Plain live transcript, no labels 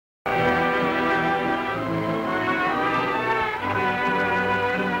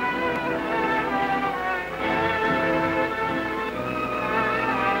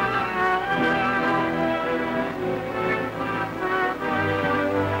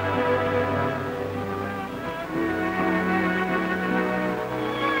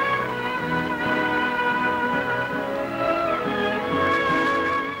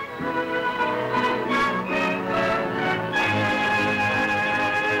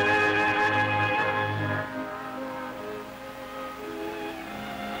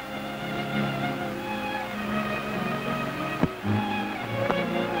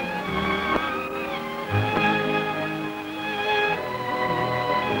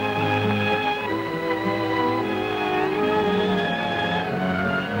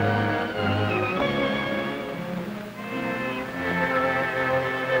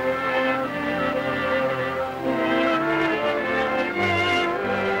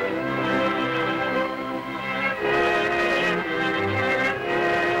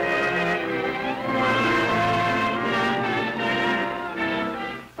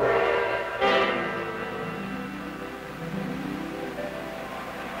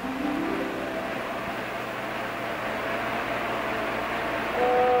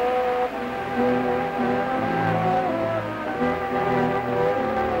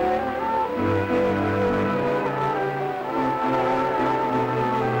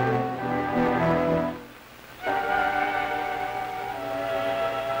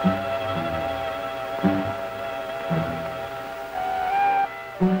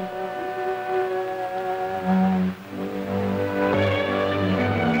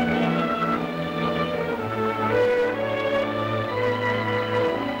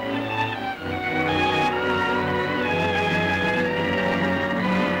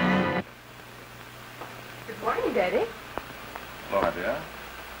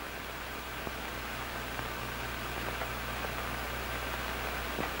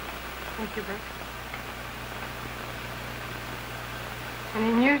Thank you, Bert.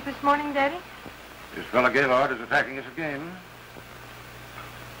 Any news this morning, Daddy? This fellow Gaylord is attacking us again.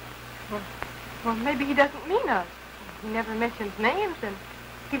 Well, maybe he doesn't mean us. He never mentions names, and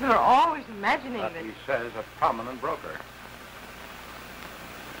people are always imagining But that... he says a prominent broker.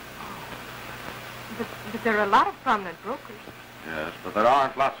 But there are a lot of prominent brokers. Yes, but there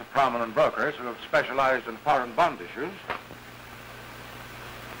aren't lots of prominent brokers who have specialized in foreign bond issues.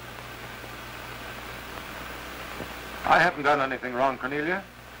 I haven't done anything wrong, Cornelia.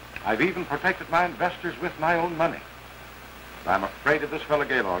 I've even protected my investors with my own money. But I'm afraid of this fellow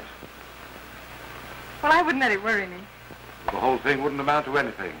Gaylord. Well, I wouldn't let it worry me. The whole thing wouldn't amount to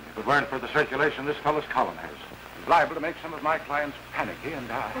anything if it weren't for the circulation this fellow's column has. He's liable to make some of my clients panicky and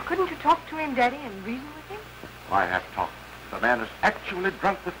die. Well, couldn't you talk to him, Daddy, and reason with him? I have talked. The man is actually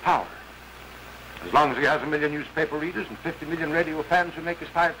drunk with power. As long as he has 1 million newspaper readers and 50 million radio fans who make his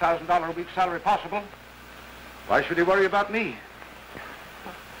 $5,000 a week salary possible, why should he worry about me?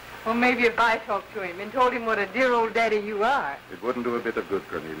 Well, maybe if I talked to him and told him what a dear old daddy you are. It wouldn't do a bit of good,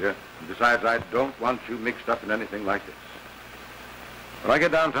 Cornelia. And besides, I don't want you mixed up in anything like this. When I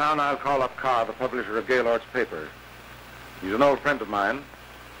get downtown, I'll call up Carr, the publisher of Gaylord's paper. He's an old friend of mine.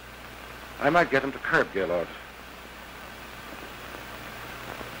 I might get him to curb Gaylord.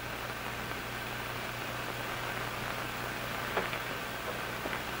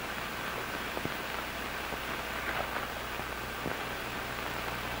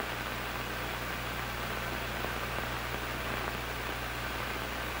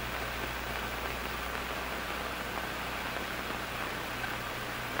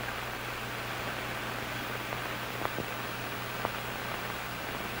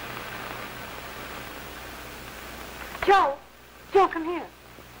 Joe, come here.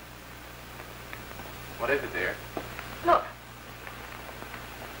 What is it, dear? Look.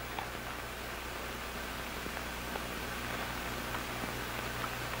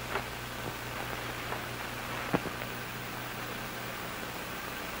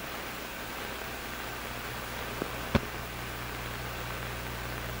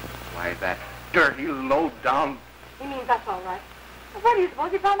 Why, that dirty, low-down... He means that's all right. Well, where do you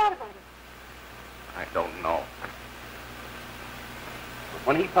suppose he found out about it? I don't know. But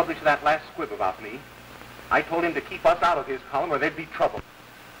when he published that last squib about me, I told him to keep us out of his column or there'd be trouble.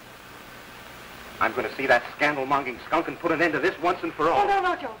 I'm going to see that scandal-mongering skunk and put an end to this once and for all. Oh,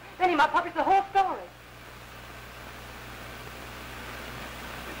 no, Joe. Then he might publish the whole story.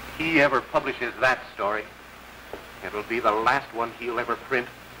 If he ever publishes that story, it'll be the last one he'll ever print.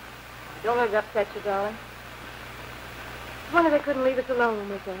 Don't let it upset you, darling. I wonder they couldn't leave us alone when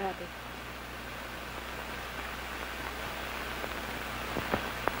we're so happy.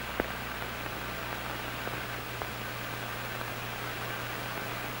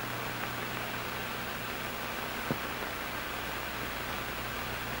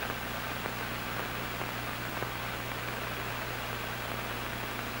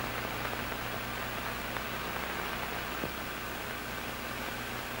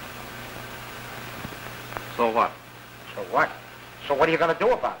 So what? So what? So what are you going to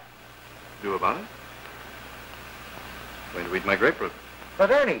do about it? Do about it? Going to eat my grapefruit.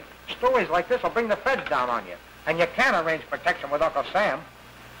 But Ernie, stories like this will bring the feds down on you. And you can't arrange protection with Uncle Sam.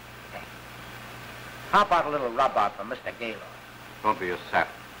 Hey, how about a little rub out for Mr. Gaylord? Don't be a sap.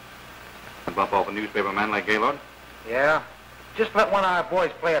 And bump off a newspaper man like Gaylord? Yeah? Just let one of our boys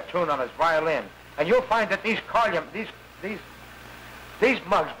play a tune on his violin, and you'll find that these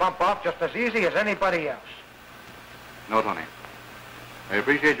mugs bump off just as easy as anybody else. No, Tony. I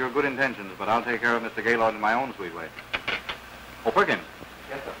appreciate your good intentions, but I'll take care of Mr. Gaylord in my own sweet way. Oh, Perkins.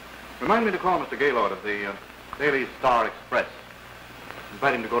 Yes, sir. Remind me to call Mr. Gaylord of the Daily Star Express.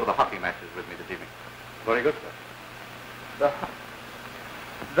 Invite him to go to the hockey matches with me this evening. Very good, sir.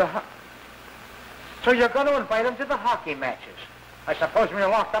 So you're going to invite him to the hockey matches? I suppose when you're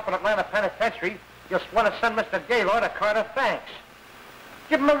locked up in Atlanta Penitentiary, you'll want to send Mr. Gaylord a card of thanks.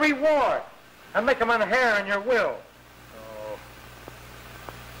 Give him a reward, and make him a hair in your will. Oh.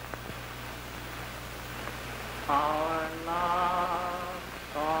 Our love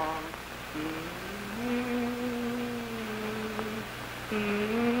song.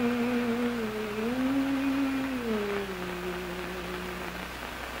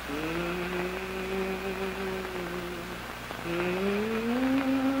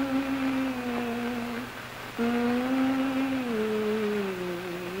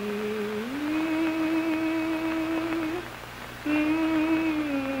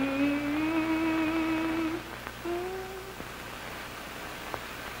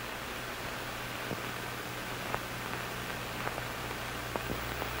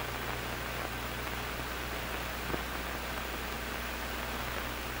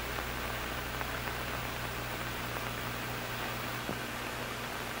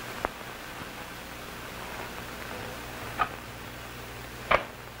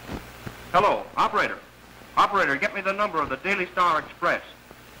 Hello, operator. Operator, get me the number of the Daily Star Express.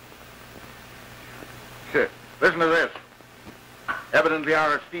 Sure. Listen to this. Evidently,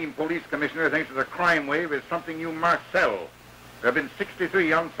 our esteemed police commissioner thinks that the crime wave is something you Marcel. There have been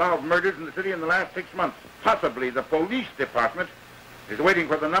 63 unsolved murders in the city in the last 6 months. Possibly the police department is waiting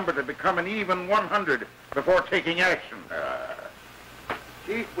for the number to become an even 100 before taking action.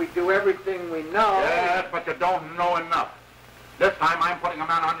 Chief, we do everything we know. Yes, but you don't know enough. This time I'm putting a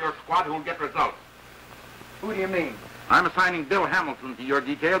man on your squad who'll get results. Who do you mean? I'm assigning Bill Hamilton to your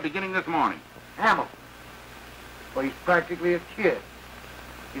detail beginning this morning. Hamilton. Well, he's practically a kid.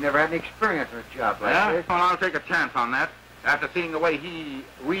 He never had any experience in a job like this. Well, I'll take a chance on that. After seeing the way he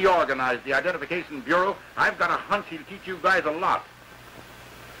reorganized the Identification Bureau, I've got a hunch he'll teach you guys a lot.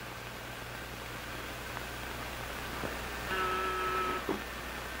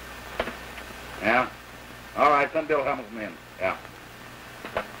 Yeah? All right, send Bill Hamilton in. Yeah.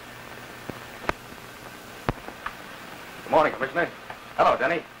 Good morning, Commissioner. Hello,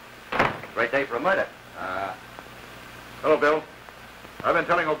 Denny. Great day for a murder. Hello, Bill. I've been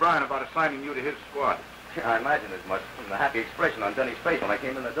telling O'Brien about assigning you to his squad. I imagine as much from the happy expression on Denny's face when I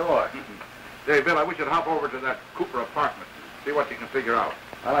came in the door. Say, Bill, I wish you'd hop over to that Cooper apartment. See what you can figure out.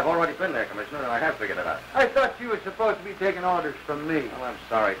 Well, I've already been there, Commissioner, and I have figured it out. I thought you were supposed to be taking orders from me. Well, I'm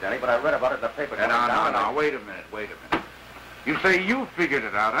sorry, Denny, but I read about it in the paper. No, wait a minute. You say you figured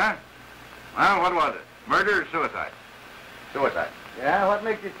it out, huh? Well, what was it? Murder or suicide? Suicide. Yeah? What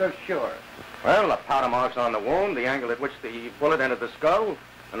makes you so sure? Well, the powder marks on the wound, the angle at which the bullet entered the skull,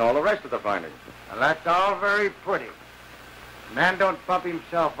 and all the rest of the findings. Well, that's all very pretty. A man don't bump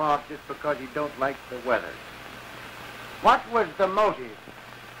himself off just because he don't like the weather. What was the motive?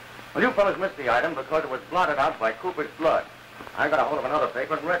 Well, you fellas missed the item because it was blotted out by Cooper's blood. I got a hold of another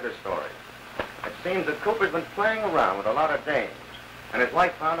paper and read this story. It seems that Cooper's been playing around with a lot of dames, and his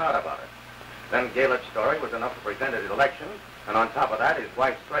wife found out about it. Then Gaylord's story was enough to prevent his election, and on top of that, his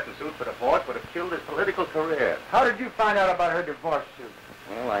wife's threatened suit for divorce would have killed his political career. How did you find out about her divorce suit?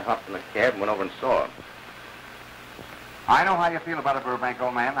 Well, I hopped in a cab and went over and saw her. I know how you feel about it, Burbank,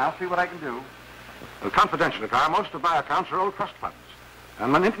 old man. I'll see what I can do. Well, confidentially, Carr, most of my accounts are old trust funds.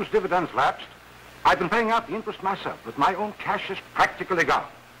 And when interest dividends lapsed, I've been paying out the interest myself, but my own cash is practically gone.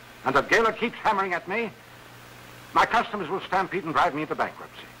 And if Gaylord keeps hammering at me, my customers will stampede and drive me into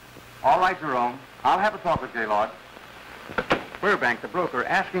bankruptcy. All right, Jerome. I'll have a talk with Gaylord. Burbank, the broker,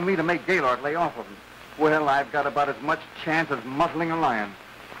 asking me to make Gaylord lay off of him. Well, I've got about as much chance as muzzling a lion.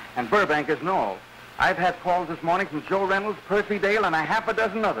 And Burbank isn't all. I've had calls this morning from Joe Reynolds, Percy Dale, and a half a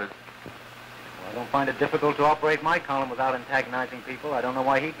dozen others. Well, I don't find it difficult to operate my column without antagonizing people. I don't know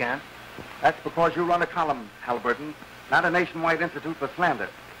why he can't. That's because you run a column, Halliburton, not a nationwide institute for slander.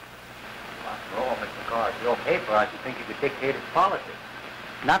 After all, Mr. Carr, it's your paper. I should think you could dictate its politics.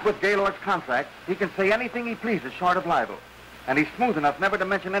 Not with Gaylord's contract. He can say anything he pleases short of libel. And he's smooth enough never to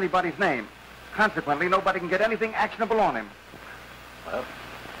mention anybody's name. Consequently, nobody can get anything actionable on him. Well,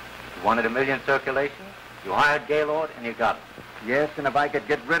 you wanted 1 million circulation, you hired Gaylord, and you got it. Yes, and if I could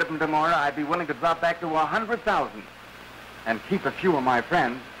get rid of him tomorrow, I'd be willing to drop back to 100,000. And keep a few of my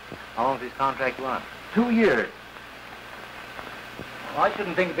friends. How long does his contract run? 2 years. Well, I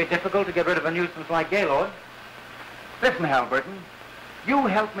shouldn't think it'd be difficult to get rid of a nuisance like Gaylord. Listen, Halliburton, you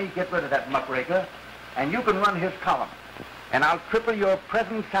help me get rid of that muckraker, and you can run his column. And I'll triple your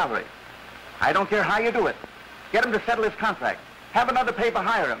present salary. I don't care how you do it. Get him to settle his contract. Have another paper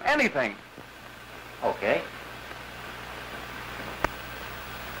hire him. Anything. Okay.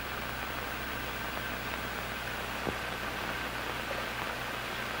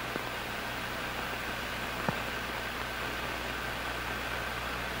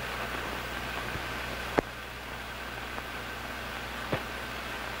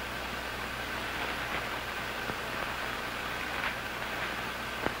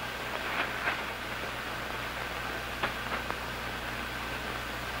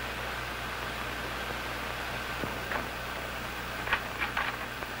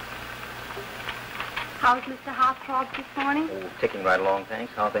 How's Mr. Hoptrog this morning? Oh, ticking right along,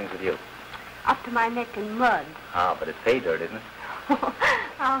 thanks. How are things with you? Up to my neck in mud. Ah, but it's pay dirt, isn't it?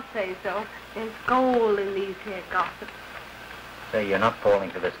 I'll say so. There's gold in these here gossips. Say, you're not falling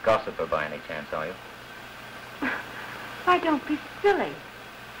for this gossiper by any chance, are you? Why, don't be silly.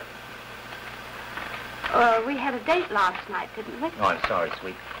 We had a date last night, didn't we? Oh, I'm sorry,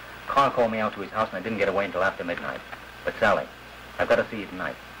 sweet. Carr called me out to his house, and I didn't get away until after midnight. But, Sally, I've got to see you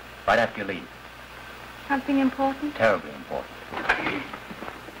tonight, right after you leave. Something important? Terribly important.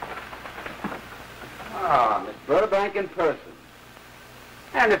 Ah, Miss Burbank in person.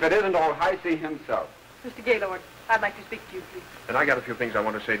 And if it isn't old Heisey himself. Mr. Gaylord, I'd like to speak to you, please. And I got a few things I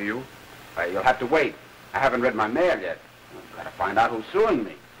want to say to you. You'll have to wait. I haven't read my mail yet. I've got to find out who's suing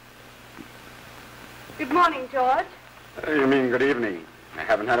me. Good morning, George. You mean good evening. I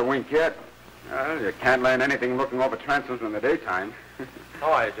haven't had a wink yet. You can't learn anything looking over transoms in the daytime.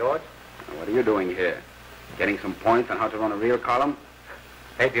 How are you, George? What are you doing here? Getting some points on how to run a real column?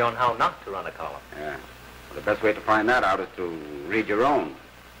 Maybe on how not to run a column. Yeah. Well, the best way to find that out is to read your own.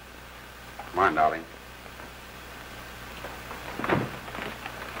 Come on, darling.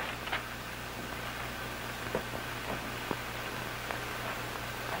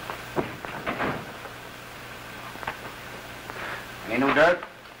 Any new dirt?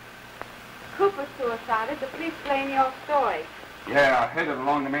 Cooper suicided. The police claim your story. Yeah, I hit it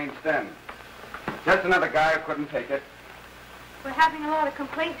along the main stem. Just another guy who couldn't take it. We're having a lot of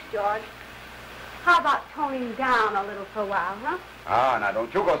complaints, George. How about toning down a little for a while, huh? Ah, now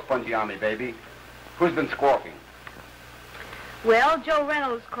don't you go spongy on me, baby. Who's been squawking? Well, Joe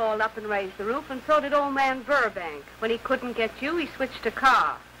Reynolds called up and raised the roof, and so did old man Burbank. When he couldn't get you, he switched to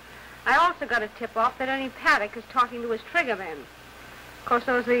car. I also got a tip-off that Ernie Paddock is talking to his triggermen. Of course,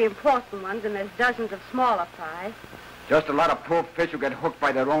 those are the important ones, and there's dozens of smaller fry. Just a lot of poor fish who get hooked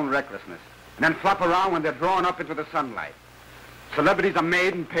by their own recklessness, and then flop around when they're drawn up into the sunlight. Celebrities are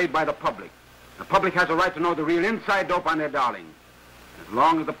made and paid by the public. The public has a right to know the real inside dope on their darling. As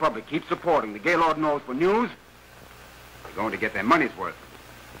long as the public keeps supporting the Gaylord knows for news, they're going to get their money's worth.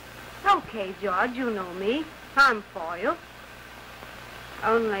 Okay, George, you know me. I'm for you.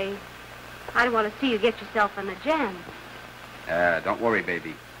 Only, I don't want to see you get yourself in a jam. Don't worry,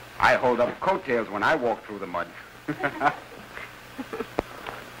 baby. I hold up coattails when I walk through the mud.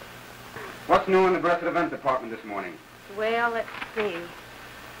 What's new in the Blessed Event Department this morning? Well, let's see.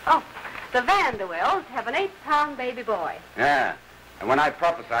 Oh, the Vanderwells have an 8-pound baby boy. Yeah, and when I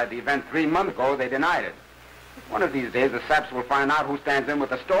prophesied the event 3 months ago, they denied it. One of these days, the saps will find out who stands in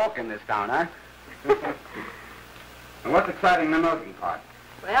with the stork in this town, huh? And what's exciting in the milking pot?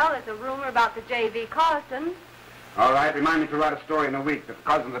 Well, there's a rumor about the J.V. Carsons. All right, remind me to write a story in a week that the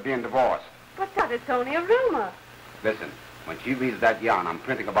cousins are being divorced. But that it's only a rumor. Listen, when she reads that yarn I'm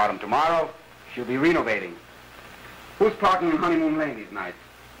printing about him tomorrow, she'll be renovating. Who's parking in Honeymoon Lane these nights?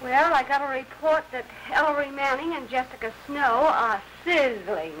 Well, I got a report that Ellery Manning and Jessica Snow are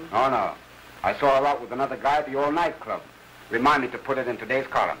sizzling. Oh, no. I saw her out with another guy at the old nightclub. Remind me to put it in today's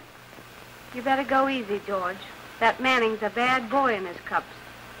column. You better go easy, George. That Manning's a bad boy in his cups.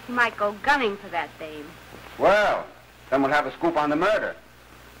 He might go gunning for that dame. Well, then we'll have a scoop on the murder.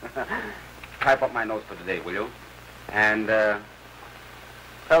 Type up my notes for today, will you? And,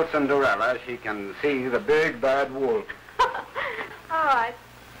 tell Cinderella she can see the big bad wolf. All right.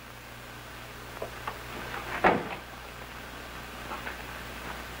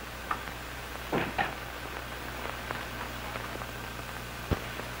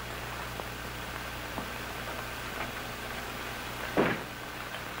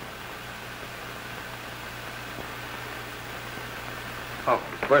 Oh,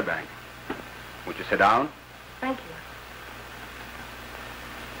 Miss Burbank. Won't you sit down? Thank you.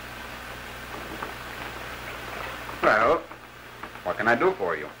 Well, what can I do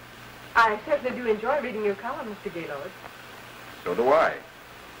for you? I certainly do enjoy reading your column, Mr. Gaylord. So do I.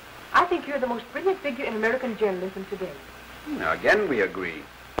 I think you're the most brilliant figure in American journalism today. Now, again, we agree.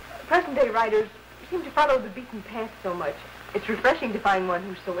 Present-day writers seem to follow the beaten path so much. It's refreshing to find one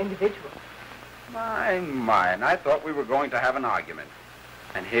who's so individual. My, and I thought we were going to have an argument.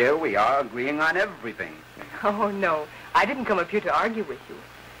 And here we are agreeing on everything. Oh, no. I didn't come up here to argue with you.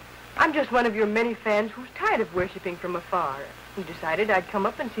 I'm just one of your many fans who's tired of worshiping from afar. He decided I'd come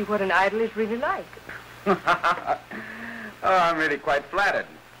up and see what an idol is really like. Oh, I'm really quite flattered.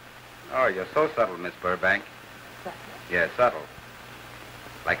 Oh, you're so subtle, Miss Burbank. Subtle? Yeah, subtle.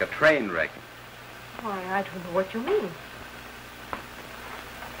 Like a train wreck. Why, I don't know what you mean.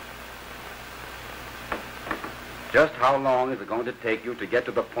 Just how long is it going to take you to get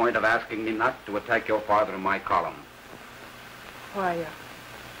to the point of asking me not to attack your father in my column? Why,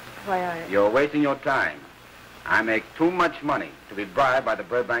 You're wasting your time. I make too much money to be bribed by the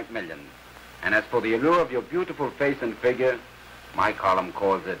Burbank millions. And as for the allure of your beautiful face and figure, my column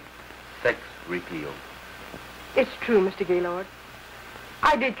calls it sex repeal. It's true, Mr. Gaylord.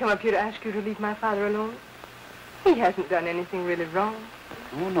 I did come up here to ask you to leave my father alone. He hasn't done anything really wrong.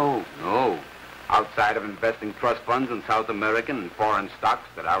 Oh, no. Outside of investing trust funds in South American and foreign stocks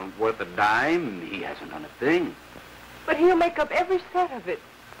that aren't worth a dime, he hasn't done a thing. But he'll make up every cent of it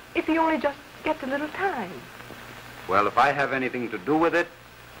if he only just gets a little time. Well, if I have anything to do with it,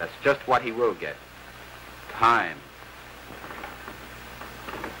 that's just what he will get. Time.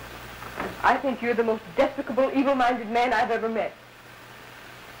 I think you're the most despicable, evil-minded man I've ever met.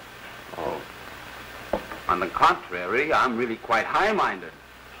 Oh, On the contrary, I'm really quite high-minded.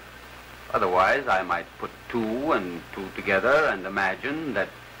 Otherwise, I might put 2 and 2 together and imagine that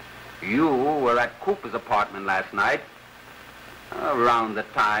you were at Cooper's apartment last night around the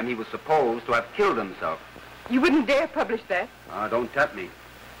time he was supposed to have killed himself. You wouldn't dare publish that. Don't tempt me.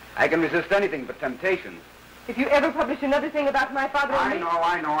 I can resist anything but temptations. If you ever publish another thing about my father and me...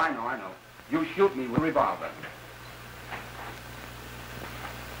 I know. You shoot me with a revolver.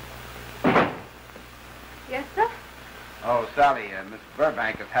 Yes, sir? Oh, Sally, Miss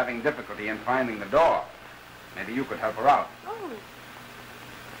Burbank is having difficulty in finding the door. Maybe you could help her out. Oh.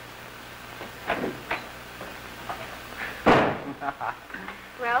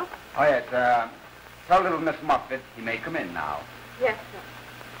 Well? Oh, yes, tell little Miss Muffet he may come in now. Yes, sir.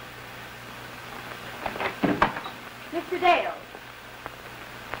 Mr. Dale.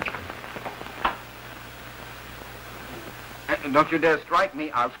 Don't you dare strike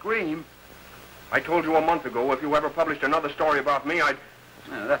me. I'll scream. I told you a month ago if you ever published another story about me, I'd...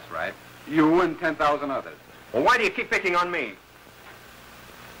 That's right. You and 10,000 others. Well, why do you keep picking on me?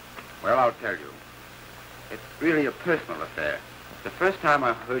 Well, I'll tell you. It's really a personal affair. The first time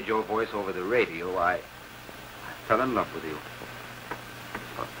I heard your voice over the radio, I fell in love with you.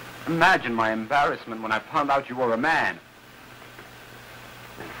 Imagine my embarrassment when I found out you were a man.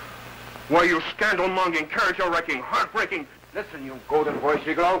 Why, you scandal-mongering, character-wrecking, heartbreaking... Listen, you golden boy,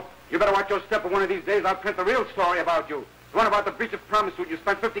 Gigolo. You better watch your step, or one of these days I'll print the real story about you. The one about the breach of promise suit you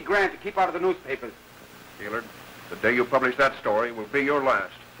spent 50 grand to keep out of the newspapers. Gaylord, the day you publish that story will be your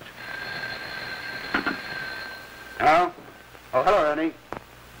last. Hello? Oh, hello, Ernie.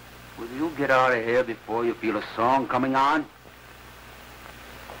 Will you get out of here before you feel a song coming on?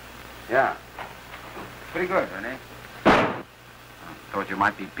 Yeah. Pretty good, Ernie. I thought you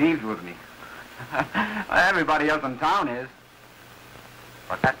might be peeved with me. Well, everybody else in town is.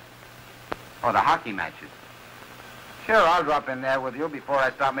 What's that? Oh, the hockey matches. Sure, I'll drop in there with you before I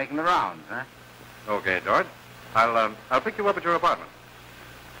start making the rounds, huh? Okay, George. I'll pick you up at your apartment.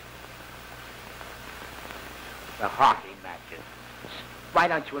 The hockey matches. Why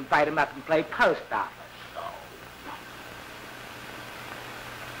don't you invite him up and play post office?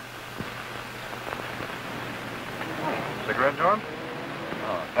 Cigarette, George?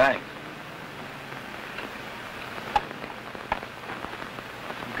 Oh, thanks.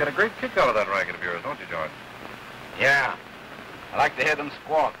 You get a great kick out of that racket of yours, don't you, George? Yeah. I like to hear them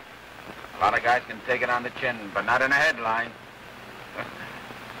squawk. A lot of guys can take it on the chin, but not in a headline.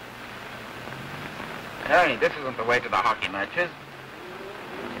 Ernie, this isn't the way to the hockey matches.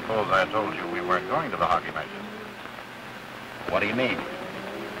 Suppose I told you we weren't going to the hockey matches. What do you mean?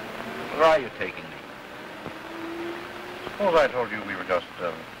 Where are you taking me? Suppose I told you we were just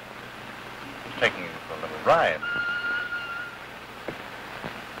taking you for a little ride.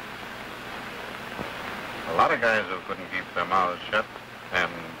 A lot of guys who couldn't keep their mouths shut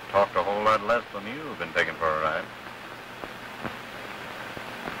and talked a whole lot less than you have been taken for a ride.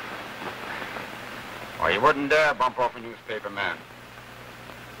 Oh, you wouldn't dare bump off a newspaper man.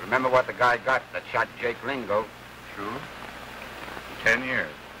 Remember what the guy got that shot Jake Lingo? True. 10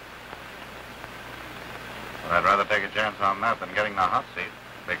 years. But I'd rather take a chance on that than getting the hot seat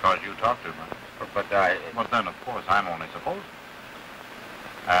because you talk too much. But then, of course, I'm only supposing.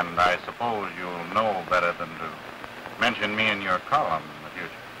 And I suppose you'll know better than to mention me in your column in the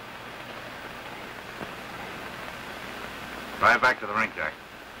future. Drive back to the rink, Jack.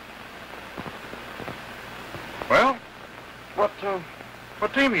 Well, what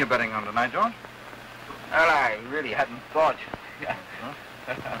team are you betting on tonight, George? Well, I really hadn't thought.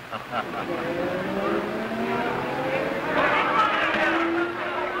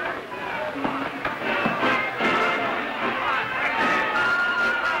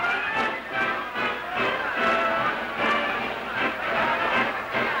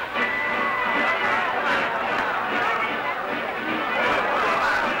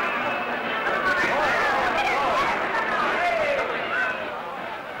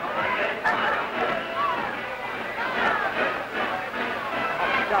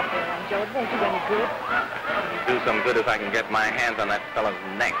 Do some good if I can get my hands on that fellow's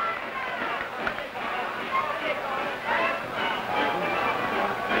neck.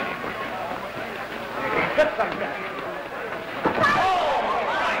 Hit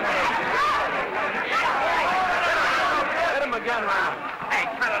him again, Reynolds. Hey,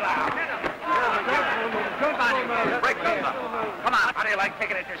 cut it out. Break those up. Come on, how do you like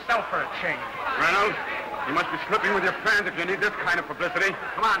taking it yourself for a change? Reynolds, you must be slipping with your fans if you need this kind of publicity.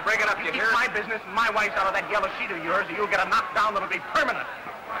 Come on, break it up, you hear? It's my business, and my wife's out of that yellow sheet of yours, or you'll get a knockdown that'll be permanent.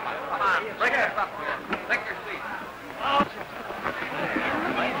 Come on, break it up. Take your seat.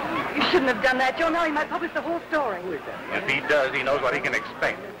 You should shouldn't have done that, Joe. Now he might publish the whole story. If he does, he knows what he can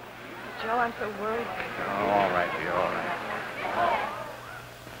expect. Joe, I'm so worried. Oh, all right, dear, all right.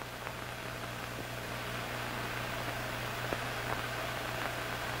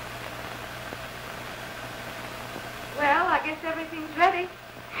 Well, I guess everything's ready.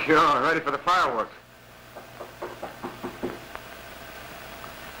 Sure, ready for the fireworks.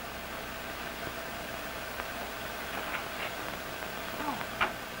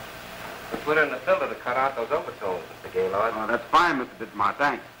 We put in the filter to cut out those overtones, Mr. Gaylord. Oh, that's fine, Mr. Dittmar.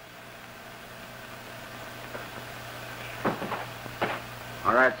 Thanks.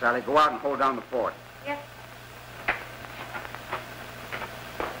 All right, Sally, go out and hold down the fort. Yes.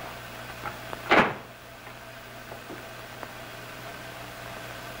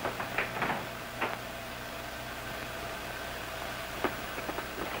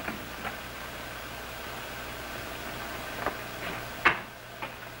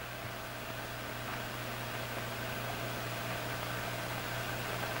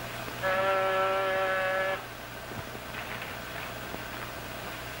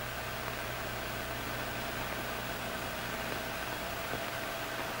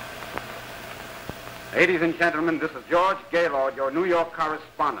 Ladies and gentlemen, this is George Gaylord, your New York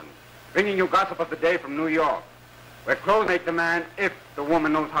correspondent, bringing you gossip of the day from New York, where clothes make the man if the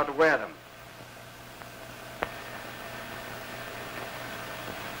woman knows how to wear them.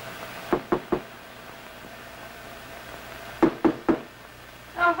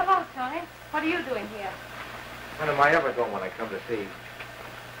 Oh, hello, Tony. What are you doing here? What am I ever doing when I come to see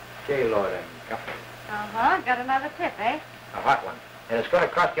Gaylord and company? Uh-huh. Got another tip, eh? A hot one. And it's going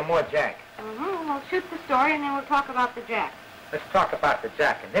to cost you more Jack. Mm-hmm. We'll shoot the story, and then we'll talk about the Jack. Let's talk about the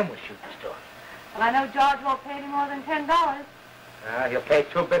Jack, and then we'll shoot the story. Well, I know George won't pay any more than $10. He'll pay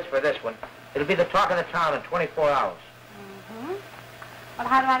 2 bits for this one. It'll be the talk of the town in 24 hours. Mm-hmm. Well,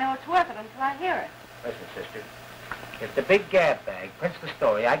 how do I know it's worth it until I hear it? Listen, sister. If the big gab bag prints the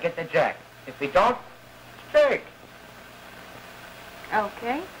story, I get the Jack. If we don't, it's big.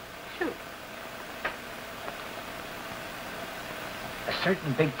 Okay. Shoot. A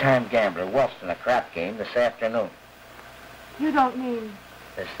certain big-time gambler welched in a crap game this afternoon. You don't mean...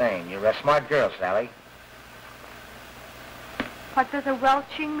 The same. You're a smart girl, Sally. What does a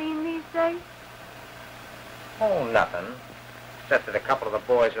welching mean these days? Oh, nothing. Except that a couple of the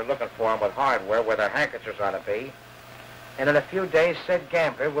boys are looking for him with hardware where their handkerchiefs ought to be. And in a few days, said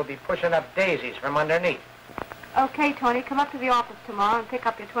gambler will be pushing up daisies from underneath. Okay, Tony, come up to the office tomorrow and pick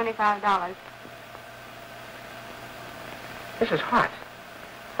up your $25. This is hot.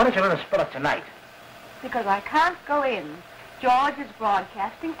 Why don't you let us spill it tonight? Because I can't go in. George is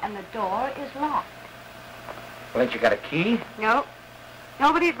broadcasting and the door is locked. Well, ain't you got a key? No.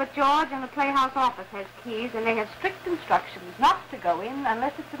 Nobody but George and the Playhouse office has keys, and they have strict instructions not to go in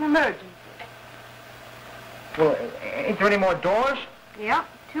unless it's an emergency. Well, ain't there any more doors? Yep,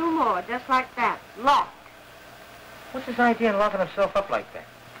 2 more, just like that. Locked. What's his idea in locking himself up like that?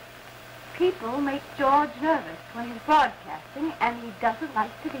 People make George nervous when he's broadcasting, and he doesn't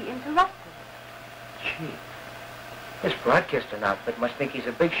like to be interrupted. Gee, this broadcasting outfit must think he's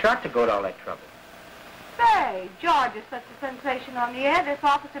a big shot to go to all that trouble. Say, George is such a sensation on the air, this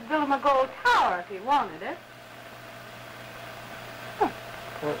office would build him a gold tower if he wanted it.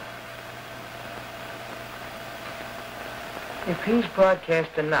 Well, if he's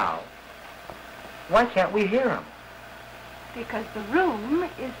broadcasting now, why can't we hear him? Because the room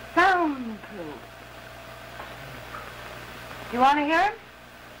is soundproof. You want to hear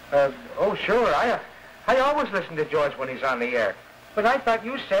him? Oh, sure. I always listen to George when he's on the air. But I thought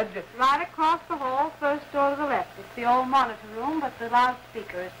you said... Right across the hall, first door to the left. It's the old monitor room, but the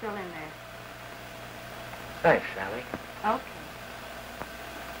loudspeaker is still in there. Thanks, Sally. Okay.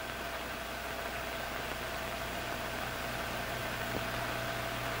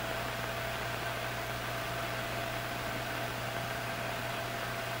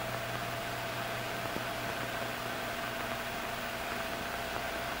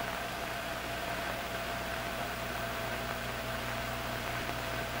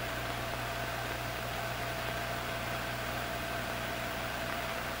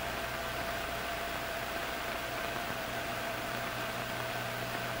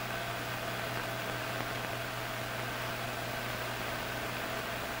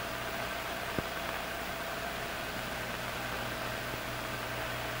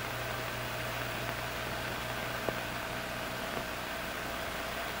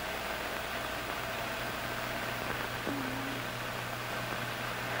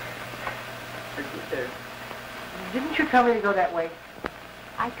 Didn't you tell me to go that way?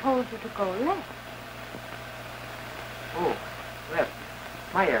 I told you to go left. Oh, left.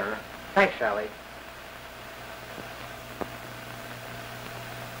 My error. Thanks, Sally.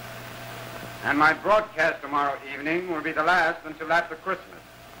 And my broadcast tomorrow evening will be the last until after Christmas.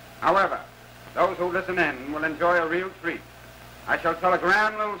 However, those who listen in will enjoy a real treat. I shall tell a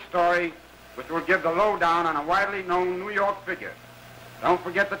grand little story which will give the lowdown on a widely known New York figure. Don't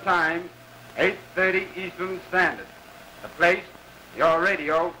forget the time, 8:30 Eastern Standard. The place, your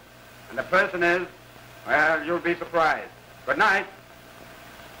radio, and the person is, well, you'll be surprised. Good night.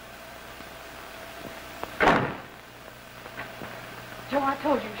 Joe, I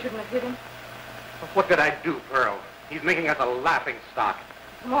told you shouldn't have hit him. What did I do, Pearl? He's making us a laughing stock.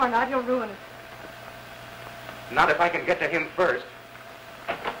 Tomorrow night he'll ruin us. Not if I can get to him first.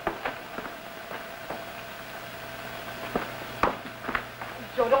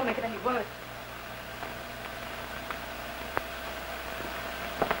 Joe, don't make it any worse.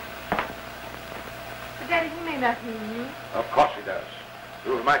 But, Daddy, he may not mean you. Of course he does.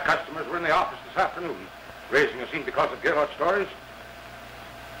 Two of my customers were in the office this afternoon, raising a scene because of Gaylord stories.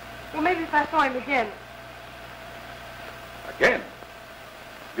 Well, maybe if I saw him again. Again?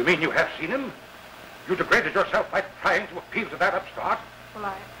 You mean you have seen him? You degraded yourself by trying to appeal to that upstart?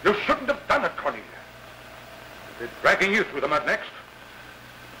 Well, You shouldn't have done it, Cornelia. They're dragging you through the mud next.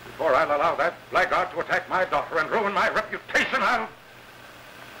 Before I'll allow that blackguard to attack my daughter and ruin my reputation, I'll...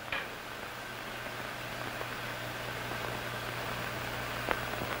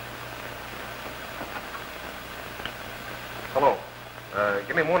 Hello.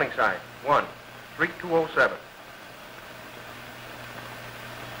 Give me warning sign. 1-3207.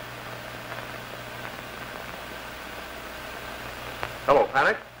 Hello,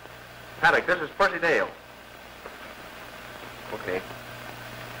 Paddock. Paddock, this is Percy Dale. Okay.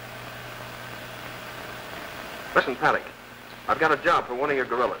 Listen, Paddock, I've got a job for one of your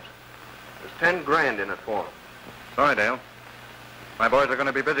gorillas. There's 10 grand in it for him. Sorry, Dale. My boys are going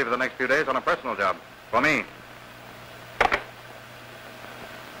to be busy for the next few days on a personal job. For me.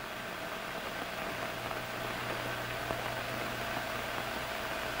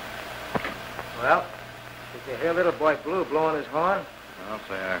 Well, did you hear little boy Blue blowing his horn? I'll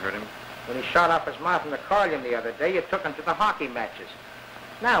say I heard him. When he shot off his mouth in the Carlion the other day, you took him to the hockey matches.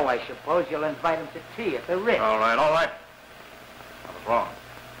 Now I suppose you'll invite him to tea at the Ritz. All right. I was wrong.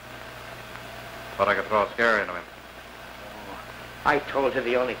 Thought I could throw a scare into him. Oh, I told you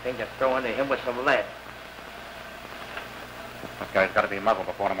the only thing to throw into him was some lead. This guy's got to be muzzled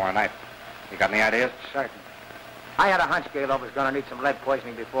before tomorrow night. You got any ideas? Certain. I had a hunch Gaylord was going to need some lead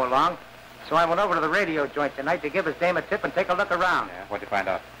poisoning before long, so I went over to the radio joint tonight to give his dame a tip and take a look around. Yeah, what'd you find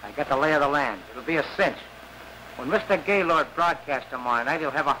out? I got the lay of the land. It'll be a cinch. When Mr. Gaylord broadcasts tomorrow night,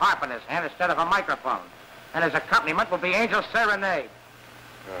 he'll have a harp in his hand instead of a microphone. And his accompaniment will be Angel's Serenade.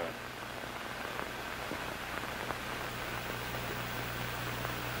 Good.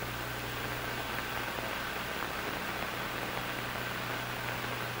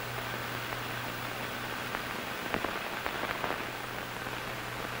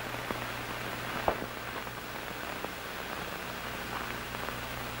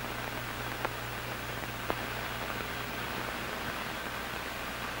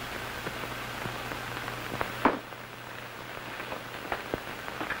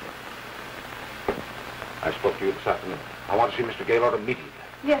 I spoke to you this afternoon. I want to see Mr. Gaylord immediately.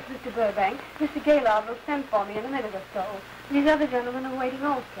 Yes, Mr. Burbank. Mr. Gaylord will send for me in a minute or so. These other gentlemen are waiting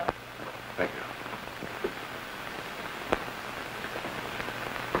also. Thank you.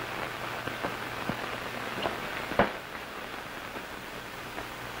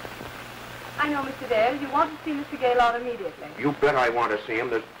 I know, Mr. Dale. You want to see Mr. Gaylord immediately. You bet I want to see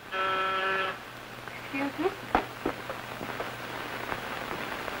him. There's... Excuse me?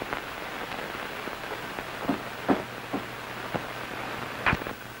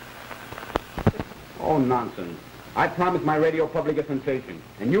 Oh, nonsense. I promised my radio public a sensation.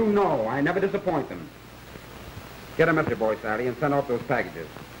 And you know I never disappoint them. Get a message, boy, Sally, and send off those packages.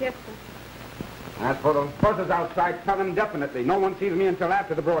 Yes, sir. As for those buzzers outside, tell them definitely no one sees me until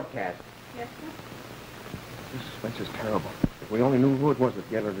after the broadcast. Yes, sir. This suspense is terrible. If we only knew who it was that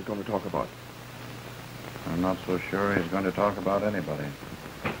Gaylord was going to talk about. I'm not so sure he's going to talk about anybody.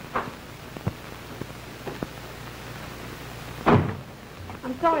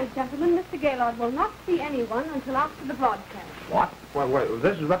 I'm sorry, gentlemen. Mr. Gaylord will not see anyone until after the broadcast. What? Well,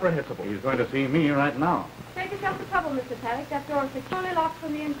 this is reprehensible. He's going to see me right now. Take yourself the trouble, Mr. Paddock. That door is securely locked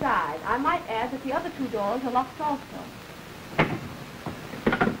from the inside. I might add that the other two doors are locked also.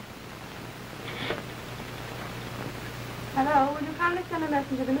 Hello, will you kindly send a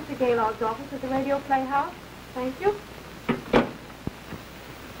messenger to Mr. Gaylord's office at the Radio Playhouse? Thank you.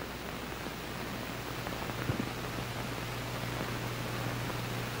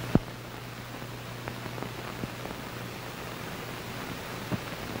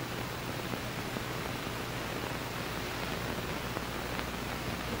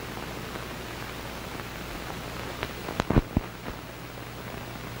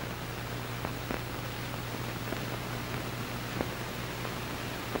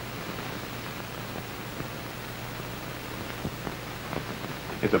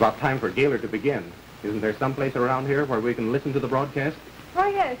 It's about time for Gaylord to begin. Isn't there someplace around here where we can listen to the broadcast? Oh,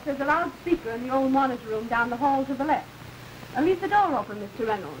 yes, there's a loudspeaker in the old monitor room down the hall to the left. Leave the door open, Mr.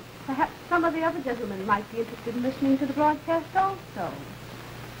 Reynolds. Perhaps some of the other gentlemen might be interested in listening to the broadcast also.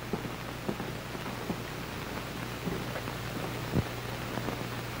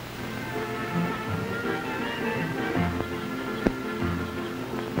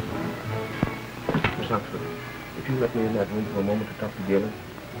 Miss Oxford, if you let me in that room for a moment to talk to Gaylord,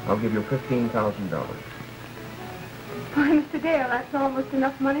 I'll give you $15,000. Why, Mr. Dale, that's almost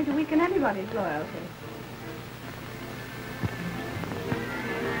enough money to weaken anybody's loyalty.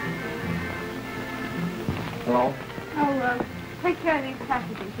 Hello? Oh, take care of these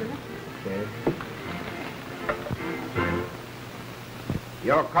packages, will you? Okay.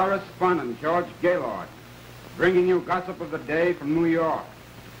 Your correspondent, George Gaylord, bringing you gossip of the day from New York,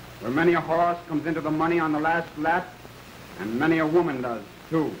 where many a horse comes into the money on the last lap, and many a woman does,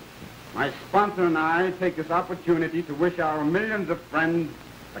 too. My sponsor and I take this opportunity to wish our millions of friends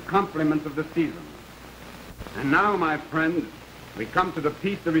the compliments of the season. And now, my friends, we come to the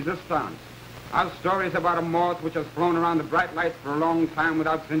piece de resistance. Our story is about a moth which has flown around the bright lights for a long time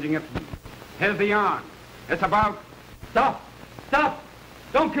without singeing its feet. Here's the yarn. It's about... Stop! Stop!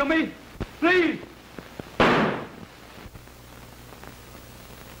 Don't kill me! Please!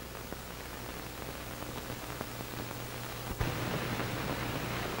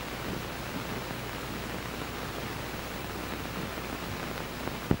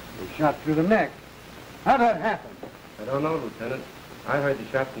 Shot through the neck. How'd that happen? I don't know, Lieutenant. I heard the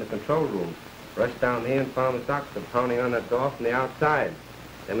shots in the control room. Rushed down here and found Miss Oxford pounding on that door from the outside.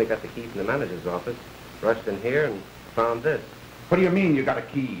 Then we got the key from the manager's office. Rushed in here and found this. What do you mean you got a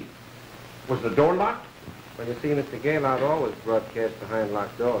key? Was the door locked? Well, you see, Mr. Gaylord always broadcasts behind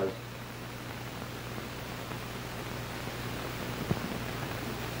locked doors.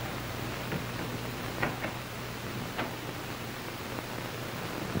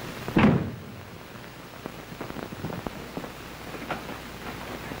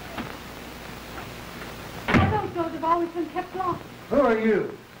 They've always been kept locked. Who are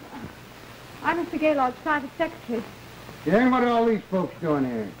you? I'm Mr. Gaylord's private secretary. Yeah, what are all these folks doing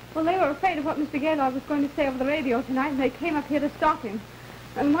here? Well, they were afraid of what Mr. Gaylord was going to say over the radio tonight, and they came up here to stop him.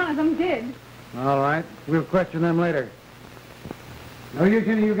 And one of them did. All right. We'll question them later. No use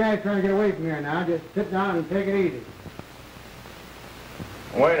any of you guys trying to get away from here now. Just sit down and take it easy.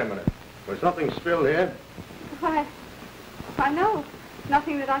 Wait a minute. Was something spilled here? Why, no.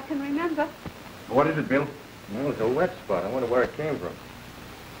 Nothing that I can remember. What is it, Bill? Well, it's a wet spot. I wonder where it came from.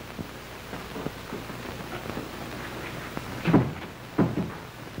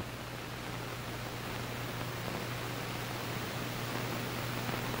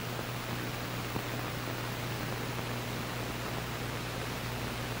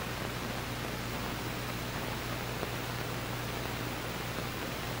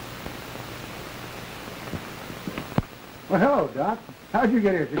 Well, hello, Doc. How'd you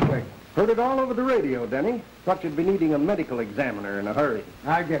get here so quick? Heard it all over the radio, Denny. Thought you'd be needing a medical examiner in a hurry.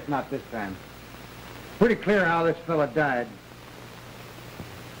 I guess not this time. Pretty clear how this fella died.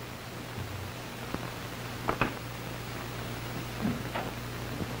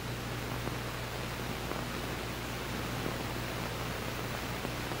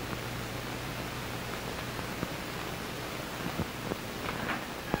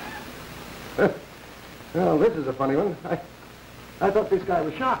 Well, this is a funny one. I thought this guy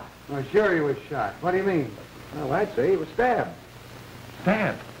was shot. Well, sure he was shot. What do you mean? Well, I'd say he was stabbed.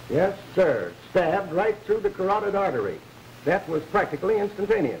 Stabbed? Yes, sir. Stabbed right through the carotid artery. Death was practically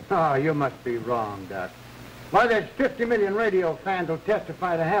instantaneous. Oh, you must be wrong, Doc. Why, there's 50 million radio fans who'll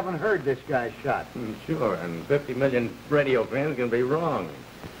testify they haven't heard this guy shot. Sure, and 50 million radio fans can be wrong.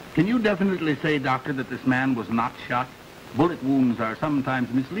 Can you definitely say, Doctor, that this man was not shot? Bullet wounds are sometimes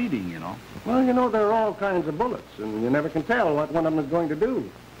misleading, you know. Well, you know, there are all kinds of bullets, and you never can tell what one of them is going to do.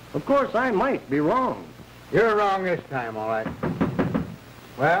 Of course, I might be wrong. You're wrong this time, all right.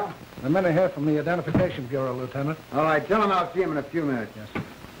 Well? The men are here from the Identification Bureau, Lieutenant. All right, tell them I'll see him in a few minutes. Yes,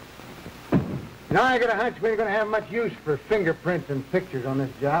 sir. You know, I got a hunch we ain't going to have much use for fingerprints and pictures on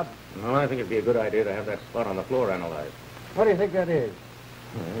this job. Well, I think it'd be a good idea to have that spot on the floor analyzed. What do you think that is?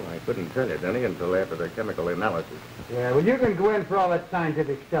 Well, I couldn't tell you, Denny, until after the chemical analysis. Yeah, well, you can go in for all that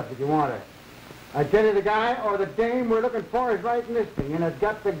scientific stuff if you want to. I tell you, the guy or the dame we're looking for is right in this thing, and has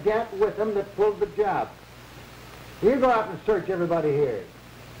got the gat with him that pulled the job. You go out and search everybody here.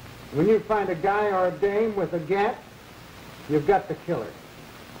 When you find a guy or a dame with a gat, you've got the killer.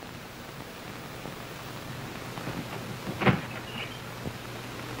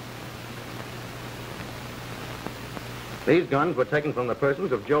 These guns were taken from the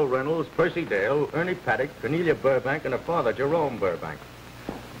persons of Joe Reynolds, Percy Dale, Ernie Paddock, Cornelia Burbank, and her father, Jerome Burbank.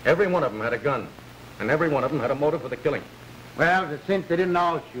 Every one of them had a gun, and every one of them had a motive for the killing. Well, it's a cinch they didn't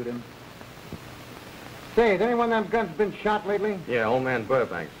all shoot him. Say, has any one of them guns been shot lately? Yeah, old man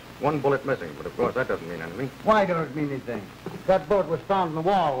Burbank's. One bullet missing, but of course that doesn't mean anything. Why don't it mean anything? That bullet was found in the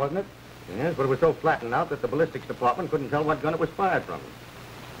wall, wasn't it? Yes, but it was so flattened out that the ballistics department couldn't tell what gun it was fired from.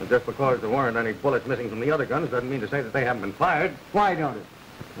 And just because there weren't any bullets missing from the other guns doesn't mean to say that they haven't been fired. Why don't it?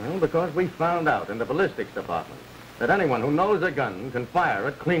 Well, because we found out in the ballistics department that anyone who knows a gun can fire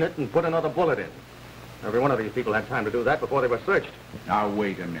it, clean it, and put another bullet in. Every one of these people had time to do that before they were searched. Now,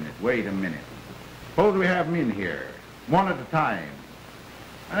 wait a minute. Suppose we have them in here, one at a time,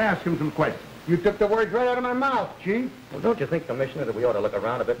 and ask them some questions. You took the words right out of my mouth, Chief. Well, don't you think, Commissioner, that we ought to look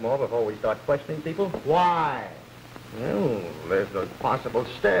around a bit more before we start questioning people? Why? Well, there's a possible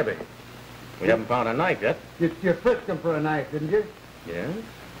stabbing. We haven't found a knife yet. You frisked him for a knife, didn't you? Yes,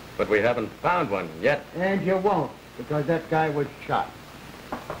 but we haven't found one yet. And you won't, because that guy was shot.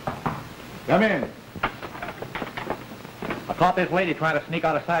 Come in. I caught this lady trying to sneak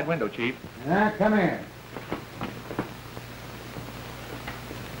out a side window, Chief. Come here.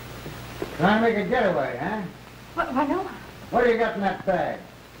 Trying to make a getaway, huh? Why, no. What do you got in that bag?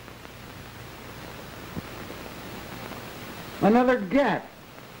 Another gat.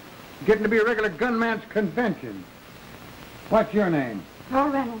 Getting to be a regular gunman's convention. What's your name? Earl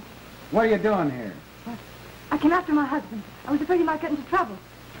Reynolds. What are you doing here? I came after my husband. I was afraid he might get into trouble.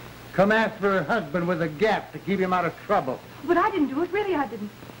 Come after her husband with a gat to keep him out of trouble. But I didn't do it. Really, I didn't.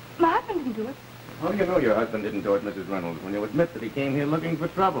 My husband didn't do it. How do you know your husband didn't do it, Mrs. Reynolds, when you admit that he came here looking for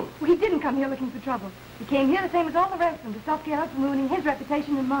trouble? Well, he didn't come here looking for trouble. He came here the same as all the rest of them to stop Gaylord from ruining his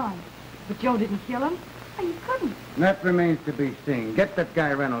reputation and mine. But Joe didn't kill him. Oh, you couldn't. That remains to be seen. Get that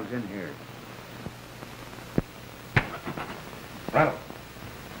guy Reynolds in here. Reynolds.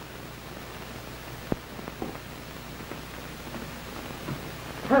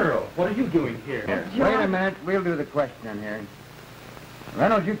 Earl, what are you doing here? Wait a minute. We'll do the questioning here.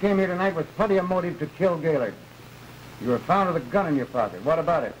 Reynolds, you came here tonight with plenty of motive to kill Gaylord. You were found with a gun in your pocket. What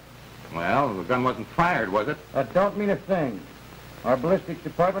about it? Well, the gun wasn't fired, was it? That don't mean a thing. Our ballistics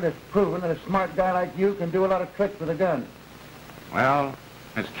department has proven that a smart guy like you can do a lot of tricks with a gun. Well,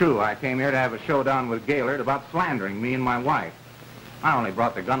 it's true. I came here to have a showdown with Gaylord about slandering me and my wife. I only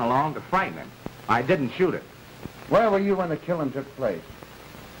brought the gun along to frighten him. I didn't shoot it. Where were you when the killing took place?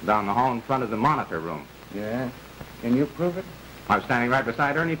 Down the hall in front of the monitor room. Yeah? Can you prove it? I was standing right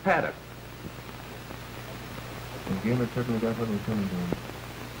beside Ernie Paddock. Gaylord certainly got what was coming to him.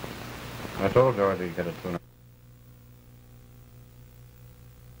 I told George he'd get it sooner.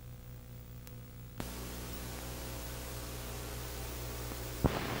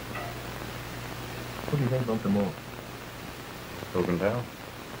 What do you think about the move? Who can tell?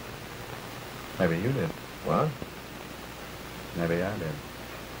 Maybe you did. What? Maybe I did.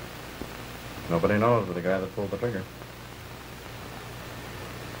 Nobody knows but the guy that pulled the trigger.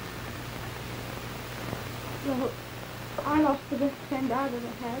 Well, I lost the best friend I've ever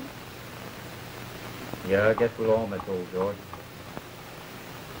had. Yeah, I guess we'll all miss old George.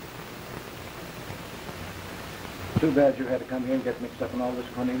 Too bad you had to come here and get mixed up in all this,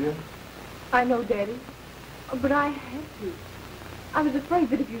 Cornelia. I know, Daddy. But I had to. I was afraid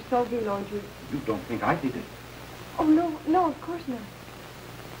that if you saw Gaylord, you... You don't think I did it? Oh, no, of course not.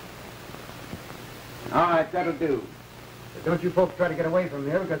 All right, that'll do. But don't you folks try to get away from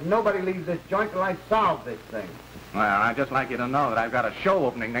here, because nobody leaves this joint till I solve this thing. Well, I'd just like you to know that I've got a show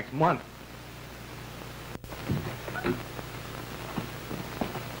opening next month.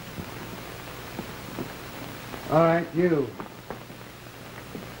 All right, you.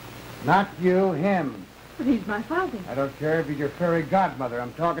 Not you, him. But he's my father. I don't care if he's your fairy godmother.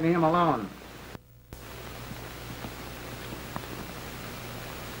 I'm talking to him alone.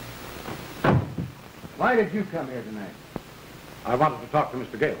 Why did you come here tonight? I wanted to talk to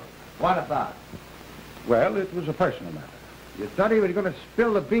Mr. Gaylord. What about? Well, it was a personal matter. You thought he was going to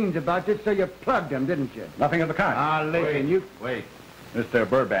spill the beans about you, so you plugged him, didn't you? Nothing of the kind. Ah, listen, you... Wait. Mr.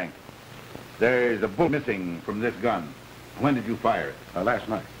 Burbank, there's a bullet missing from this gun. When did you fire it? Last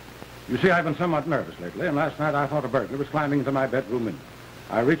night. You see, I've been somewhat nervous lately, and last night I thought a burglar was climbing into my bedroom window.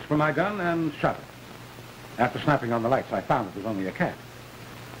 I reached for my gun and shot it. After snapping on the lights, I found it was only a cat.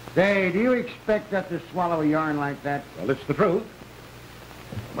 Say, do you expect that to swallow a yarn like that? Well, it's the truth.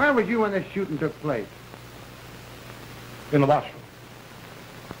 Where was you when this shooting took place? In the washroom.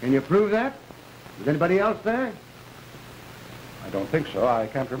 Can you prove that? Was anybody else there? I don't think so. I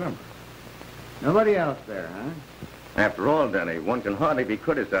can't remember. Nobody else there, huh? After all, Denny, one can hardly be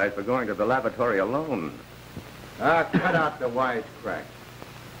criticized for going to the lavatory alone. Cut out the wisecrack.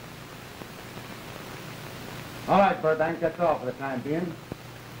 All right, Burbank, that's all for the time being.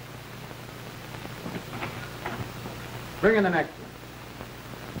 Bring in the next one.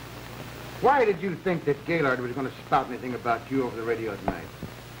 Why did you think that Gaylord was going to spout anything about you over the radio tonight?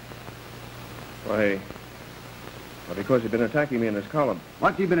 Why, well, because he'd been attacking me in his column.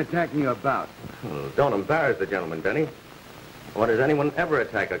 What's he been attacking you about? Don't embarrass the gentleman, Denny. What does anyone ever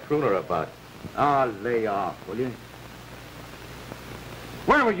attack a crooner about? Oh, lay off, will you?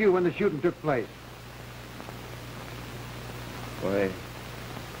 Where were you when the shooting took place? Why,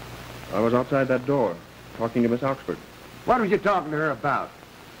 I was outside that door, talking to Miss Oxford. What was you talking to her about?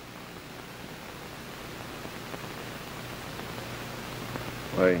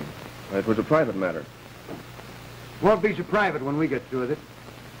 Why, it was a private matter. Won't be so private when we get through with it.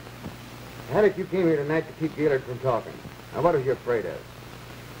 How did you came here tonight to keep Gaylord from talking? Now, what are you afraid of?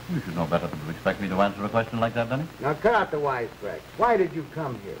 You should know better than to expect me to answer a question like that, Denny. Now, cut out the wisecracks. Why did you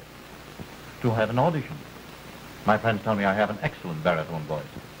come here? To have an audition. My friends tell me I have an excellent baritone voice.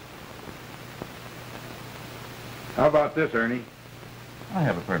 How about this, Ernie? I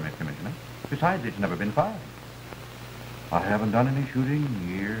have a permit, Commissioner. Besides, it's never been fired. I haven't done any shooting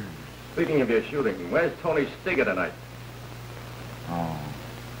in years. Speaking of your shooting, where's Tony Stigger tonight? Oh.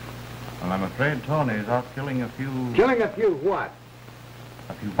 Well, I'm afraid Tony's out killing a few... Killing a few what?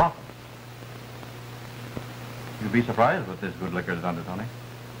 A few bottles. You'd be surprised what this good liquor's done to Tony.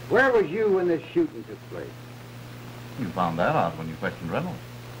 Where was you when this shooting took place? You found that out when you questioned Reynolds.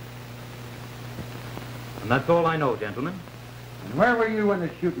 And that's all I know, gentlemen. And where were you when the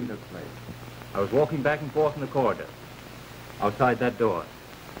shooting took place? I was walking back and forth in the corridor. Outside that door.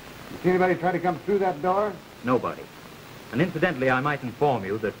 You see anybody try to come through that door? Nobody. And incidentally, I might inform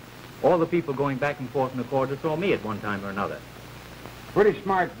you that all the people going back and forth in the corridor saw me at one time or another. Pretty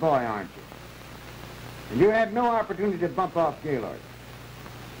smart boy, aren't you? And you had no opportunity to bump off Gaylord.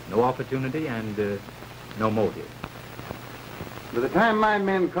 No opportunity and no motive. By the time my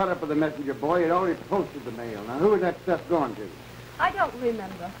men caught up with the messenger boy, he'd already posted the mail. Now, who was that stuff going to? I don't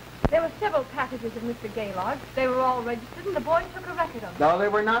remember. There were several packages of Mr. Gaylord. They were all registered, and the boy took a record of them. No, they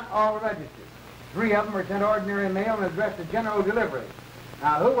were not all registered. 3 of them were sent ordinary mail and addressed to general delivery.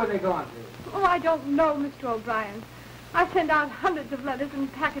 Now, who were they going to? Oh, I don't know, Mr. O'Brien. I send out hundreds of letters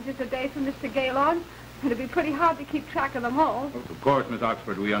and packages a day from Mr. Gaylord. It'd be pretty hard to keep track of them all. Of course, Miss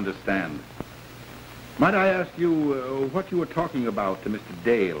Oxford, we understand. Might I ask you what you were talking about to Mr.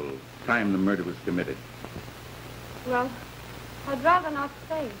 Dale time the murder was committed? Well, I'd rather not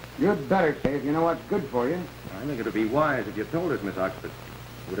say. You'd better say if you know what's good for you. I think it would be wise if you told us, Miss Oxford.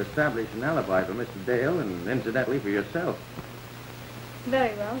 It would establish an alibi for Mr. Dale and incidentally for yourself.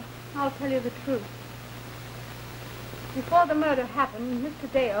 Very well. I'll tell you the truth. Before the murder happened,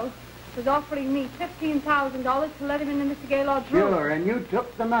 Mr. Dale was offering me $15,000 to let him into Mr. Gaylord's room. Sure, and you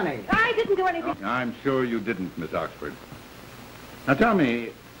took the money. I didn't do anything. I'm sure you didn't, Miss Oxford. Now tell me,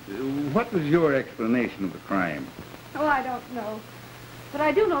 what was your explanation of the crime? Oh, I don't know. But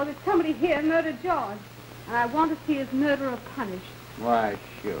I do know that somebody here murdered George. And I want to see his murderer punished. Why,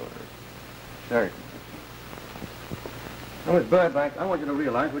 sure. Certainly. Now, Miss Burbank, I want you to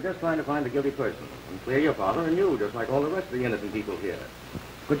realize we're just trying to find the guilty person and clear your father and you, just like all the rest of the innocent people here.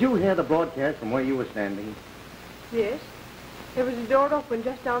 Could you hear the broadcast from where you were standing? Yes. There was a door open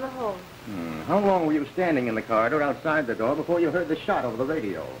just down the hall. How long were you standing in the corridor outside the door before you heard the shot over the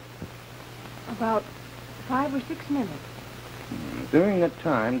radio? About 5 or 6 minutes. During that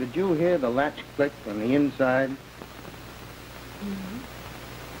time, did you hear the latch click from the inside?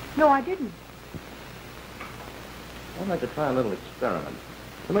 No, I didn't. I'd like to try a little experiment.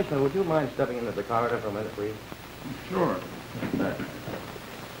 Commissioner, would you mind stepping into the corridor for a minute, please? Sure.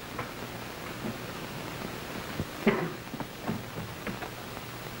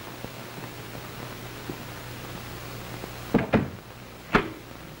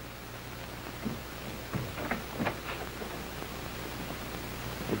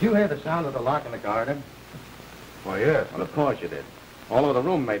 Did you hear the sound of the lock in the corridor? Why, yes. Well, of course you did. Although the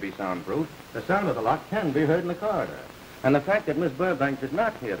room may be soundproof, the sound of the lock can be heard in the corridor. And the fact that Miss Burbank did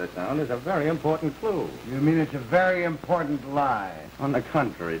not hear the sound is a very important clue. You mean it's a very important lie? On the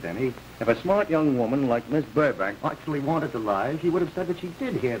contrary, Denny, if a smart young woman like Miss Burbank actually wanted to lie, she would have said that she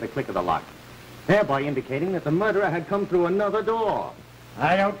did hear the click of the lock, thereby indicating that the murderer had come through another door.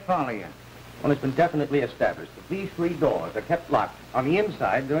 I don't follow you. Well, it's been definitely established that these 3 doors are kept locked on the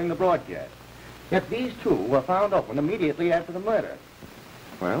inside during the broadcast. Yet these 2 were found open immediately after the murder.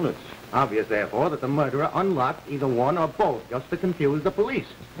 Well, it's obvious, therefore, that the murderer unlocked either one or both just to confuse the police.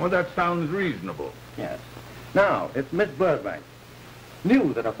 Well, that sounds reasonable. Yes. Now, if Miss Burbank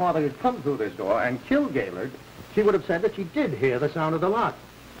knew that her father had come through this door and killed Gaylord, she would have said that she did hear the sound of the lock,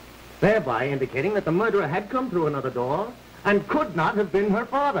 thereby indicating that the murderer had come through another door and could not have been her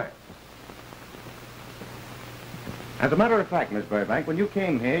father. As a matter of fact, Miss Burbank, when you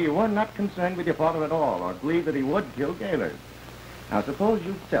came here, you were not concerned with your father at all, or believed that he would kill Gaylord. Now, suppose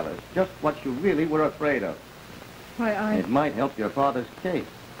you tell us just what you really were afraid of. Why, It might help your father's case.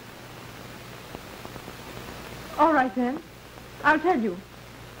 All right, then. I'll tell you.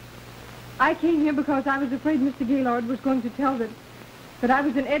 I came here because I was afraid Mr. Gaylord was going to tell that I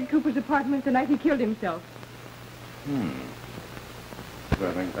was in Ed Cooper's apartment the night he killed himself.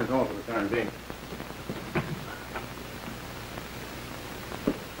 Burbank, that's all for the time being.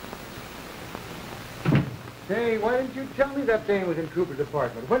 Say, why didn't you tell me that dame was in Cooper's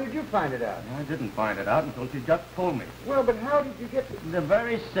apartment? When did you find it out? I didn't find it out until she just told me. Well, but how did you get to... They're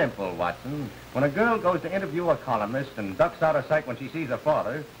very simple, Watson. When a girl goes to interview a columnist and ducks out of sight when she sees her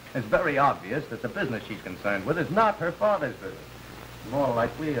father, it's very obvious that the business she's concerned with is not her father's business. More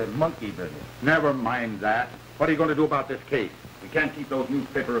likely a monkey business. Never mind that. What are you going to do about this case? We can't keep those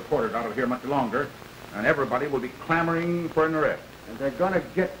newspaper reporters out of here much longer, and everybody will be clamoring for an arrest. And they're going to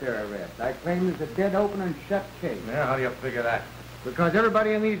get their arrest. I claim it's a dead open and shut case. Yeah, how do you figure that? Because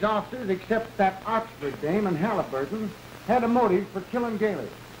everybody in these offices, except that Oxford dame and Halliburton, had a motive for killing Gaylord.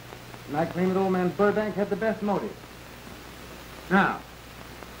 And I claim that old man Burbank had the best motive. Now,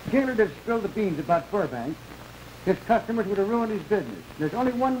 Gaylord had spilled the beans about Burbank. His customers would have ruined his business. There's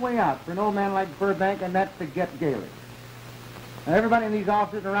only one way out for an old man like Burbank, and that's to get Gaylord. Now, everybody in these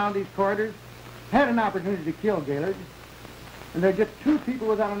offices around these corridors had an opportunity to kill Gaylord, and there are just two people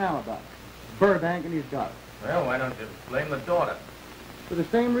without an alibi, Burbank and his daughter. Well, why don't you blame the daughter? For the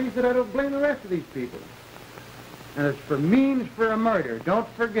same reason that I don't blame the rest of these people. And as for means for a murder, don't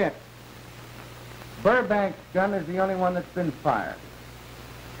forget, Burbank's gun is the only one that's been fired.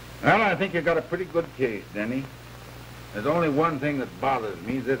 Well, I think you got a pretty good case, Denny. There's only one thing that bothers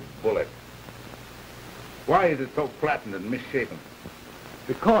me, this bullet. Why is it so flattened and misshapen?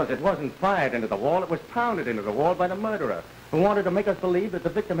 Because it wasn't fired into the wall, it was pounded into the wall by the murderer, who wanted to make us believe that the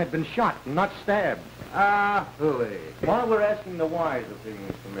victim had been shot and not stabbed. Ah, hooey. While we're asking the whys of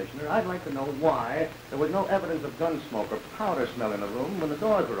things, Commissioner, I'd like to know why there was no evidence of gun smoke or powder smell in the room when the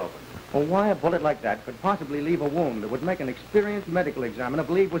doors were open. Or why a bullet like that could possibly leave a wound that would make an experienced medical examiner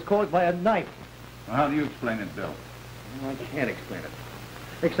believe was caused by a knife. Well, how do you explain it, Bill? I can't explain it.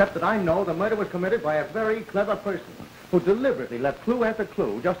 Except that I know the murder was committed by a very clever person who deliberately left clue after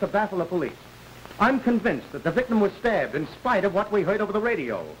clue just to baffle the police. I'm convinced that the victim was stabbed in spite of what we heard over the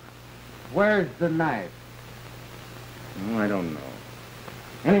radio. Where's the knife? I don't know.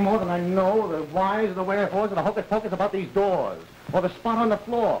 Any more than I know the whys, the wherefores, and the hocus-pocus about these doors, or the spot on the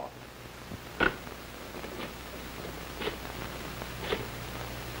floor.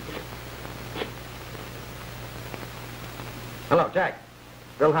 Hello, Jack.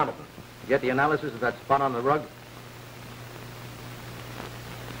 Bill Hamilton. Get the analysis of that spot on the rug?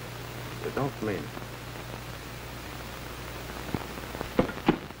 You don't mean.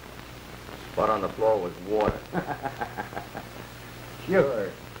 Spot on the floor was water. Sure.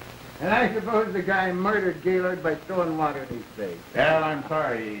 And I suppose the guy murdered Gaylord by throwing water in his face. Well, I'm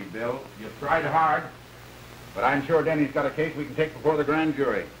sorry, Bill. You tried hard. But I'm sure Denny's got a case we can take before the grand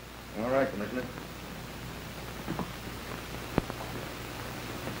jury. All right, Commissioner.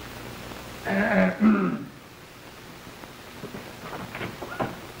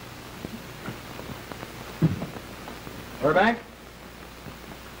 Burbank,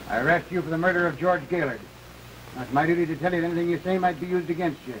 I arrest you for the murder of George Gaylord. Now, it's my duty to tell you that anything you say might be used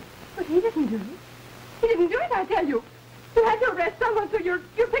against you. But he didn't do it. He didn't do it, I tell you. You had to arrest someone, so you're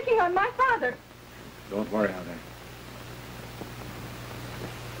picking on my father. Don't worry, Alden.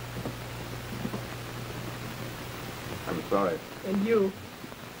 I'm sorry. And you.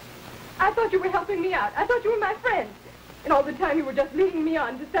 I thought you were helping me out. I thought you were my friend. And all the time you were just leading me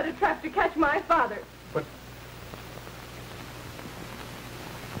on to set a trap to catch my father. But...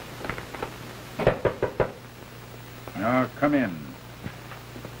 Now, come in.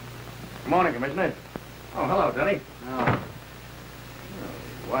 Good morning, Commissioner. Oh, hello, Denny. Oh.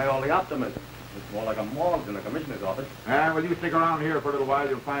 Why all the optimism? It's more like a morgue than a commissioner's office. Well, you stick around here for a little while,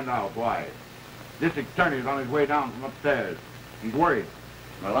 you'll find out why. District attorney's on his way down from upstairs. He's worried.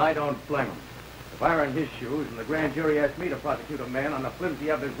 Well, I don't blame him. If I were in his shoes and the grand jury asked me to prosecute a man on the flimsy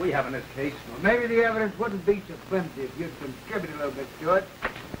evidence we have in this case... Well, maybe the evidence wouldn't be so flimsy if you'd contribute a little bit to it.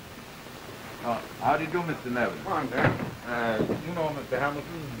 How do you do, Mr. Nevin? Come on, Derr. You know Mr.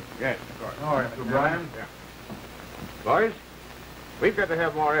 Hamilton? Yes, of course. All right, Mr. Bryan. Yeah. Boys, we've got to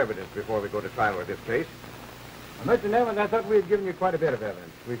have more evidence before we go to trial with this case. Well, Mr. Nevin, I thought we had given you quite a bit of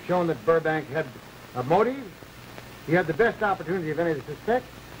evidence. We've shown that Burbank had a motive, He had the best opportunity of any to suspect.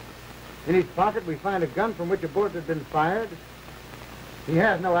 In his pocket, we find a gun from which a bullet had been fired. He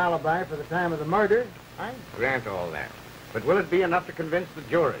has no alibi for the time of the murder. I grant all that. But will it be enough to convince the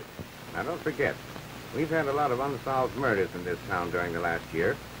jury? Now, don't forget, we've had a lot of unsolved murders in this town during the last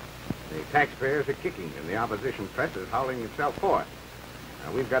year. The taxpayers are kicking, and the opposition press is howling itself forth.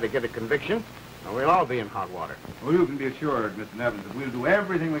 Now, we've got to get a conviction, or we'll all be in hot water. Well, you can be assured, Mr. Nevins, that we'll do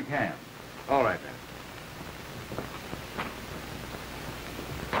everything we can. All right, then.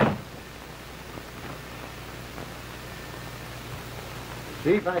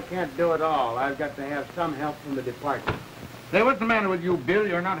 Chief, I can't do it all. I've got to have some help from the department. Say, what's the matter with you, Bill?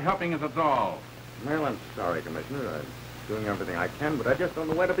 You're not helping us at all. Well, I'm sorry, Commissioner. I'm doing everything I can, but I just don't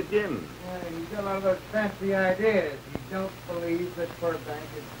know where to begin. You got a lot of those fancy ideas. You don't believe that Burbank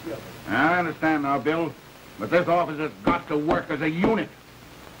is guilty. I understand now, Bill, but this office has got to work as a unit.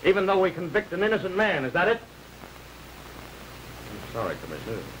 Even though we convict an innocent man, is that it? I'm sorry,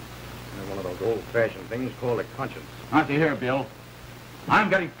 Commissioner. I have one of those old-fashioned things called a conscience. Now, see here, Bill.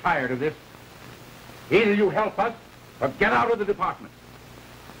 I'm getting tired of this. Either you help us, or get out of the department.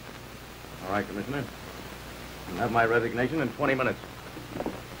 All right, Commissioner. I'll have my resignation in 20 minutes.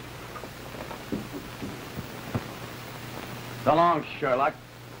 So long, Sherlock.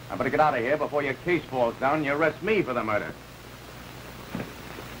 I better get out of here before your case falls down and you arrest me for the murder.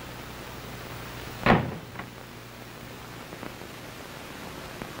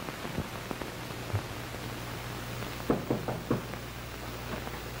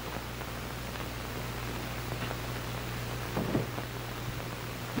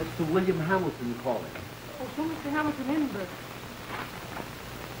 Mr. William Hamilton calling. Oh, so Mr. Hamilton in, Berton.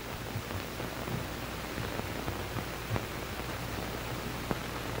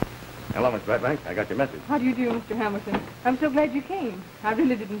 Hello, Miss Burbank. I got your message. How do you do, Mr. Hamilton? I'm so glad you came. I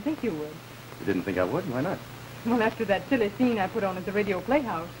really didn't think you would. You didn't think I would? Why not? Well, after that silly scene I put on at the radio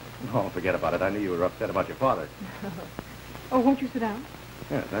playhouse. Oh, forget about it. I knew you were upset about your father. Oh, won't you sit down?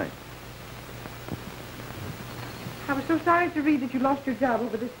 Yeah, thanks. I was so sorry to read that you lost your job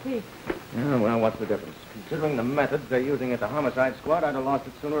over this case. Yeah, well, what's the difference? Considering the methods they're using at the homicide squad, I'd have lost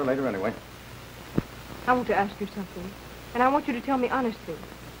it sooner or later anyway. I want to ask you something, and I want you to tell me honestly.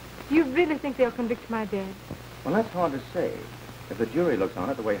 Do you really think they'll convict my dad? Well, that's hard to say. If the jury looks on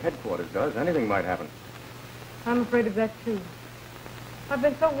it the way headquarters does, anything might happen. I'm afraid of that, too. I've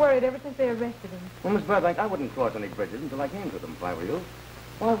been so worried ever since they arrested him. Well, Miss Burbank, I wouldn't cross any bridges until I came to them, if I were you.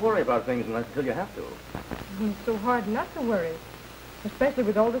 Why worry about things until you have to? It's so hard not to worry, especially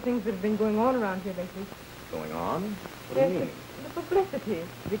with all the things that have been going on around here lately. Going on? What do you mean? The publicity,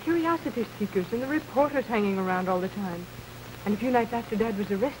 the curiosity seekers, and the reporters hanging around all the time. And a few nights after Dad was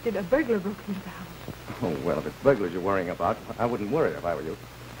arrested, a burglar broke into the house. Oh, well, if it's burglars you're worrying about, I wouldn't worry if I were you.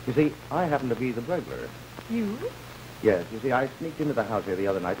 You see, I happen to be the burglar. You? Yes, you see, I sneaked into the house here the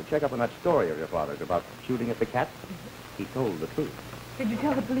other night to check up on that story of your father's about shooting at the cat. He told the truth. Did you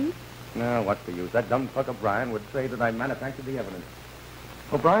tell the police? No, what's the use? That dumb fuck O'Brien would say that I manufactured the evidence.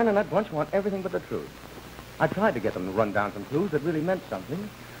 O'Brien and that bunch want everything but the truth. I tried to get them to run down some clues that really meant something.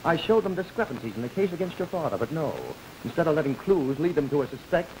 I showed them discrepancies in the case against your father, but no. Instead of letting clues lead them to a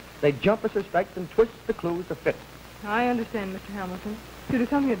suspect, they jump a suspect and twist the clues to fit. I understand, Mr. Hamilton. You'd have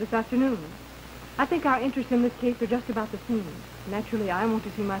come here this afternoon. I think our interests in this case are just about the same. Naturally, I want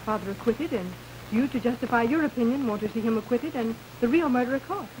to see my father acquitted, and you, to justify your opinion, want to see him acquitted and the real murderer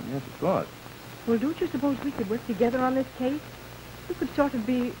caught. Yes, of course. Well, don't you suppose we could work together on this case? You could sort of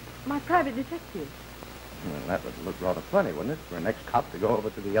be my private detective. Well, that would look rather funny, wouldn't it, for an ex-cop to go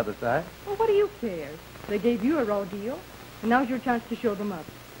over to the other side? Well, what do you care? They gave you a raw deal, and now's your chance to show them up.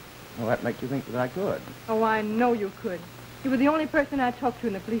 Well, that makes you think that I could. Oh, I know you could. You were the only person I talked to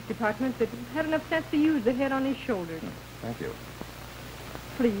in the police department that had enough sense to use the head on his shoulders. Thank you.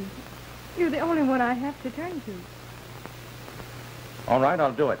 Please. You're the only one I have to turn to. All right,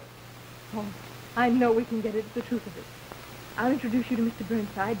 I'll do it. Oh, I know we can get at the truth of it. I'll introduce you to Mr.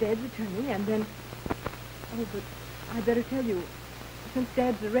 Burnside, Dad's attorney, and then... Oh, but I'd better tell you, since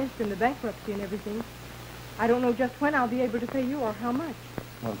Dad's arrest and the bankruptcy and everything, I don't know just when I'll be able to pay you or how much.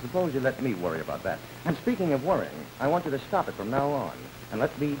 Well, suppose you let me worry about that. And speaking of worrying, I want you to stop it from now on, and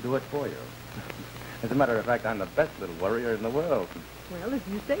let me do it for you. As a matter of fact, I'm the best little worrier in the world. Well, if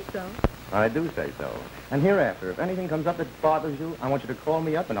you say so. I do say so. And hereafter, if anything comes up that bothers you, I want you to call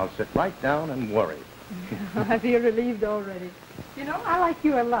me up, and I'll sit right down and worry. I feel relieved already. You know, I like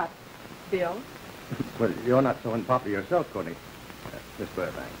you a lot, Bill. Well, you're not so unpopular yourself, Corny. Miss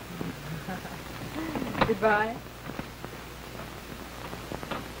Burbank. Goodbye.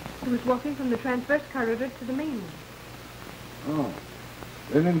 He was walking from the transverse corridor to the main one. Oh.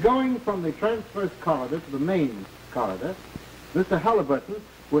 And in going from the transverse corridor to the main, corridor, Mr. Halliburton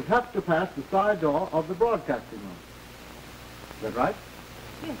would have to pass the side door of the broadcasting room. Is that right?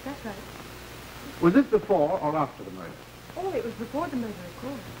 Yes, that's right. Was this before or after the murder? Oh, it was before the murder, of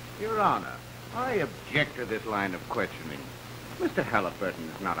course. Your Honor, I object to this line of questioning. Mr. Halliburton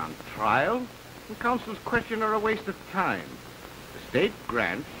is not on trial, and counsel's questions are a waste of time. The state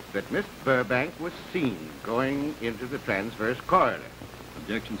grants that Miss Burbank was seen going into the transverse corridor.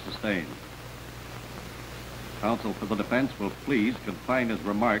 Objection sustained. Counsel for the defense will please confine his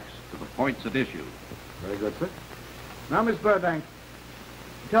remarks to the points at issue. Very good, sir. Now, Miss Burbank,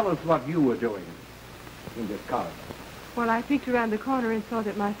 tell us what you were doing in this corridor. Well, I peeked around the corner and saw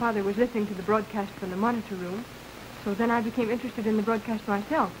that my father was listening to the broadcast from the monitor room. So then I became interested in the broadcast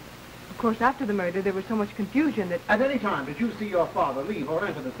myself. Of course, after the murder, there was so much confusion that... At any time, did you see your father leave or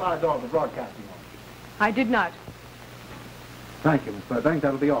enter the side door of the broadcasting room? I did not. Thank you, Miss Burbank.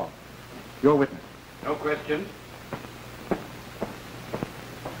 That'll be all. Your witness. No questions?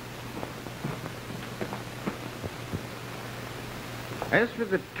 As for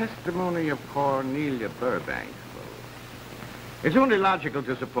the testimony of Cornelia Burbank, it's only logical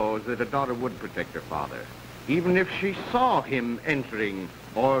to suppose that a daughter would protect her father, even if she saw him entering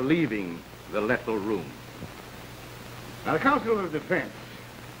or leaving the lethal room. Now, the counsel of defense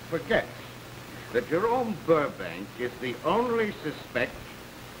forgets that Jerome Burbank is the only suspect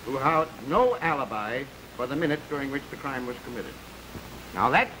who had no alibi for the minutes during which the crime was committed. Now,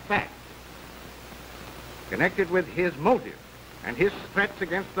 that fact, connected with his motive and his threats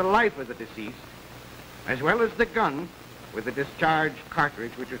against the life of the deceased, as well as the gun with the discharged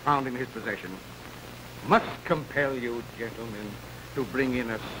cartridge which was found in his possession, must compel you, gentlemen, to bring in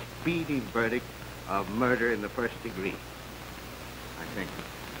a speedy verdict of murder in the first degree. I thank you,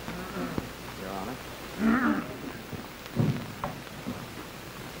 Your Honor.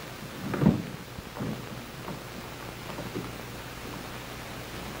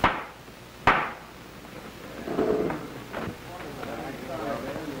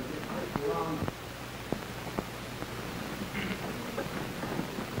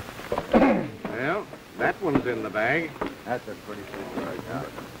 Well, that one's in the bag. That's a pretty good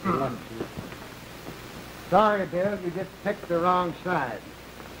workout. Sorry, Bill, you just picked the wrong side.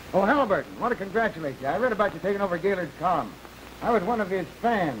 Oh, Halliburton, want to congratulate you. I read about you taking over Gaylord's column. I was one of his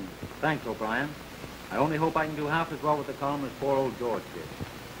fans. Thanks, O'Brien. I only hope I can do half as well with the column as poor old George did.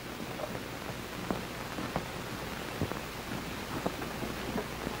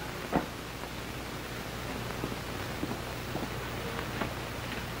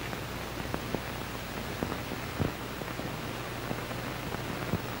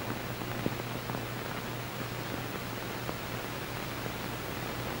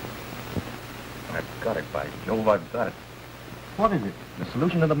 Got it, by Jove, I've got it. What is it? The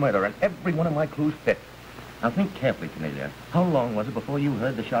solution to the murder, and every one of my clues fit. Now think carefully, Cornelia. How long was it before you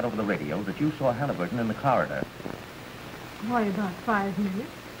heard the shot over the radio that you saw Halliburton in the corridor? Why, about 5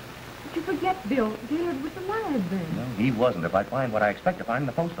 minutes. But you forget, Bill, Gaylord was alive then. No, he wasn't. If I find what I expect to find in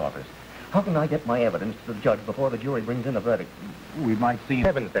the post office. How can I get my evidence to the judge before the jury brings in a verdict? We might see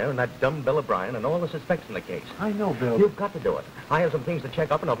Evans there and that dumb Bill O'Brien and all the suspects in the case. I know, Bill. You've got to do it. I have some things to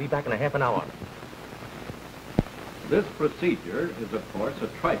check up, and I'll be back in a half an hour. This procedure is, of course, a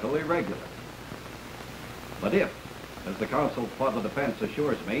trifle irregular. But if, as the counsel for the defense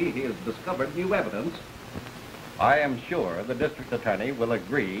assures me, he has discovered new evidence, I am sure the district attorney will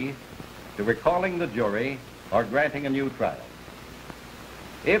agree to recalling the jury or granting a new trial.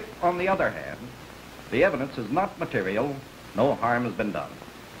 If, on the other hand, the evidence is not material, no harm has been done.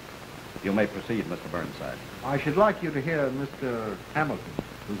 You may proceed, Mr. Burnside. I should like you to hear Mr. Hamilton,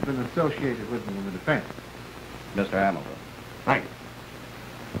 who's been associated with me in the defense. Mr. Hamilton. Thanks.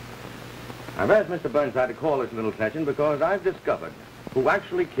 I've asked Mr. Burnside to call this little session because I've discovered who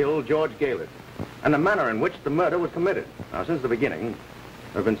actually killed George Gaylord and the manner in which the murder was committed. Now, since the beginning,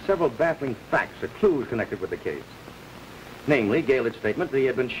 there have been several baffling facts or clues connected with the case. Namely, Gaylord's statement that he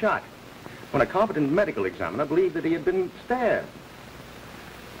had been shot when a competent medical examiner believed that he had been stabbed.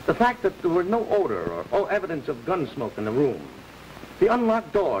 The fact that there was no odor or evidence of gun smoke in the room. The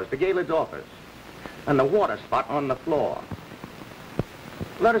unlocked doors to Gaylord's office. And the water spot on the floor.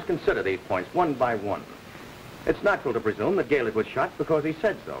 Let us consider these points one by one. It's natural to presume that Gaylord was shot because he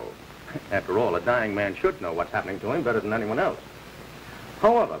said so. After all, a dying man should know what's happening to him better than anyone else.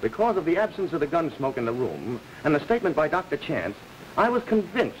 However, because of the absence of the gun smoke in the room and the statement by Dr. Chance, I was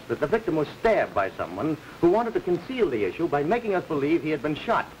convinced that the victim was stabbed by someone who wanted to conceal the issue by making us believe he had been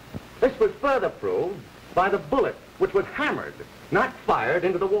shot. This was further proved by the bullet, which was hammered, not fired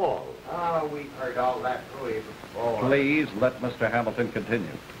into the wall. Oh, we've heard all that before. Please let Mr. Hamilton continue.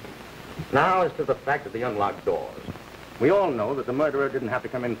 Now, as to the fact of the unlocked doors. We all know that the murderer didn't have to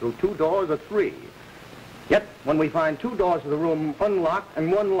come in through 2 doors or 3. Yet, when we find 2 doors to the room unlocked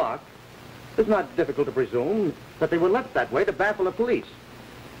and 1 locked, it's not difficult to presume that they were left that way to baffle the police.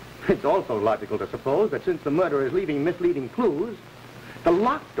 It's also logical to suppose that since the murderer is leaving misleading clues, the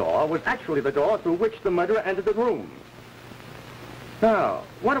locked door was actually the door through which the murderer entered the room. Now,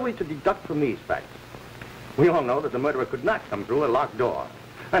 what are we to deduct from these facts? We all know that the murderer could not come through a locked door,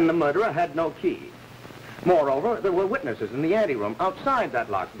 and the murderer had no key. Moreover, there were witnesses in the anteroom outside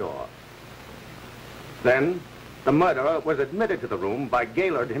that locked door. Then, the murderer was admitted to the room by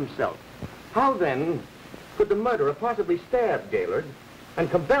Gaylord himself. How then could the murderer possibly stab Gaylord and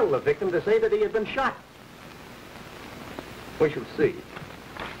compel the victim to say that he had been shot? We shall see.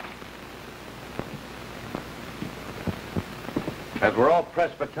 As we're all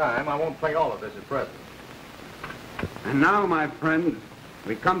pressed for time, I won't play all of this at present. And now, my friends,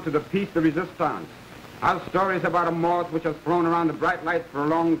 we come to the piece de resistance. Our story is about a moth which has flown around the bright light for a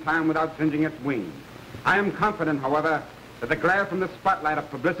long time without singeing its wings. I am confident, however, that the glare from the spotlight of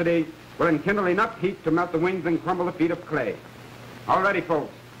publicity will enkindle enough heat to melt the wings and crumble the feet of clay. All ready,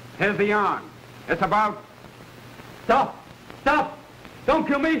 folks. Here's the yarn. It's about... Stop! Stop! Don't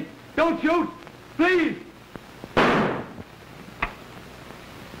kill me! Don't shoot! Please!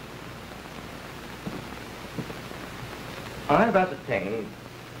 I've ascertained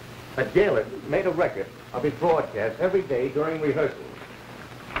that Gaylord made a record of his broadcasts every day during rehearsals,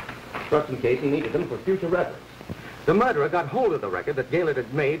 just in case he needed them for future reference. The murderer got hold of the record that Gaylord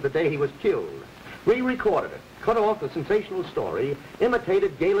had made the day he was killed, re-recorded it, cut off the sensational story,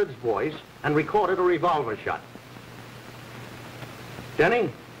 imitated Gaylord's voice, and recorded a revolver shot. Denny,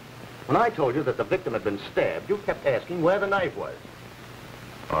 when I told you that the victim had been stabbed, you kept asking where the knife was.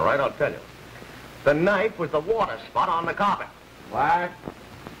 All right, I'll tell you. The knife was the water spot on the carpet. What?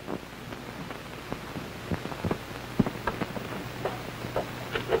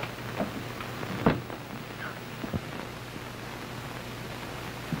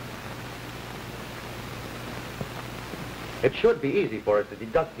 It should be easy for us to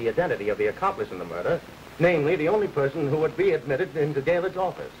deduct the identity of the accomplice in the murder, namely the only person who would be admitted into Gaylord's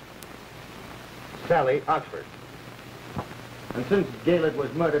office, Sally Oxford. And since Gaylord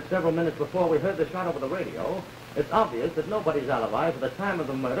was murdered several minutes before we heard the shot over the radio, it's obvious that nobody's alibi for the time of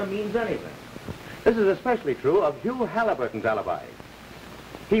the murder means anything. This is especially true of Hugh Halliburton's alibi.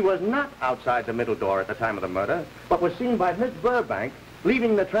 He was not outside the middle door at the time of the murder, but was seen by Miss Burbank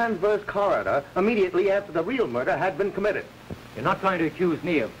leaving the transverse corridor immediately after the real murder had been committed. You're not trying to accuse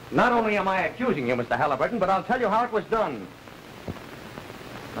me of... Not only am I accusing you, Mr. Halliburton, but I'll tell you how it was done.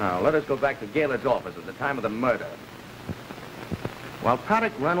 Now, let us go back to Gaylord's office at the time of the murder. While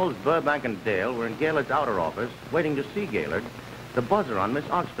Patrick, Reynolds, Burbank, and Dale were in Gaylord's outer office, waiting to see Gaylord, the buzzer on Miss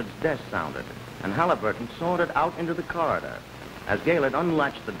Oxford's desk sounded, and Halliburton sauntered out into the corridor as Gaylord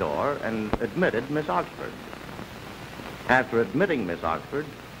unlatched the door and admitted Miss Oxford. After admitting Miss Oxford,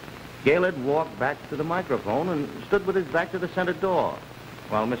 Gaylord walked back to the microphone and stood with his back to the center door,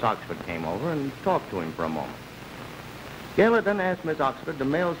 while Miss Oxford came over and talked to him for a moment. Gaylord then asked Miss Oxford to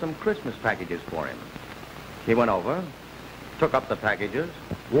mail some Christmas packages for him. He went over, took up the packages,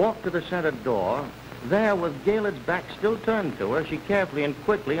 walked to the center door. There, with Gaylord's back still turned to her, she carefully and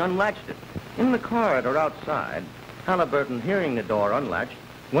quickly unlatched it. In the corridor outside, Halliburton, hearing the door unlatched,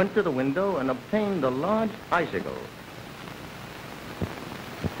 went to the window and obtained a large icicle.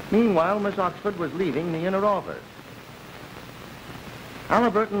 Meanwhile, Miss Oxford was leaving the inner office.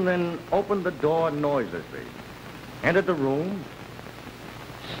 Halliburton then opened the door noiselessly, entered the room,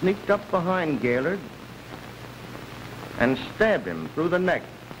 sneaked up behind Gaylord, and stabbed him through the neck.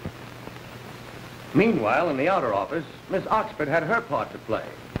 Meanwhile, in the outer office, Miss Oxford had her part to play.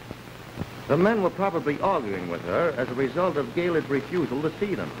 The men were probably arguing with her as a result of Gaylord's refusal to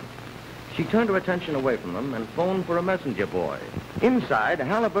see them. She turned her attention away from them and phoned for a messenger boy. Inside,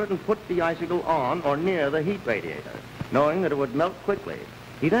 Halliburton put the icicle on or near the heat radiator, knowing that it would melt quickly.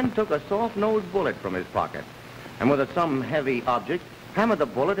 He then took a soft-nosed bullet from his pocket, and with some heavy object, hammered the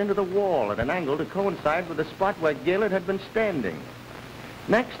bullet into the wall at an angle to coincide with the spot where Gaylord had been standing.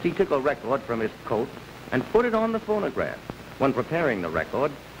 Next, he took a record from his coat and put it on the phonograph. When preparing the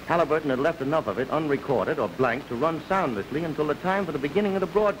record, Halliburton had left enough of it unrecorded or blank to run soundlessly until the time for the beginning of the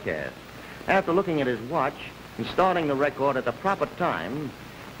broadcast. After looking at his watch and starting the record at the proper time,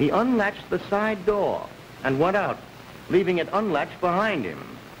 he unlatched the side door and went out, leaving it unlatched behind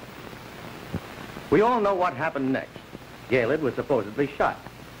him. We all know what happened next. Gaylord was supposedly shot.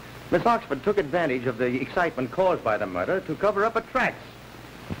 Miss Oxford took advantage of the excitement caused by the murder to cover up her tracks.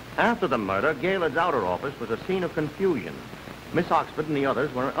 After the murder, Gaylord's outer office was a scene of confusion. Miss Oxford and the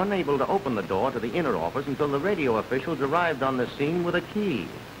others were unable to open the door to the inner office until the radio officials arrived on the scene with a key.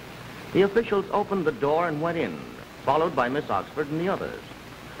 The officials opened the door and went in, followed by Miss Oxford and the others.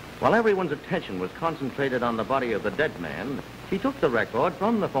 While everyone's attention was concentrated on the body of the dead man, she took the record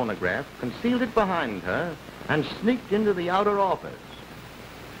from the phonograph, concealed it behind her, and sneaked into the outer office.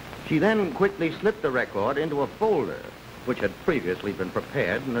 She then quickly slipped the record into a folder, which had previously been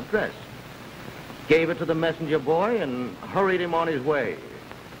prepared and addressed, gave it to the messenger boy, and hurried him on his way.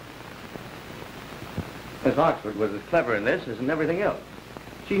 Miss Oxford was as clever in this as in everything else.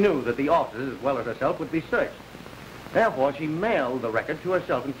 She knew that the offices, as well as herself, would be searched. Therefore, she mailed the record to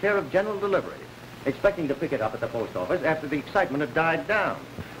herself in care of general delivery, expecting to pick it up at the post office after the excitement had died down.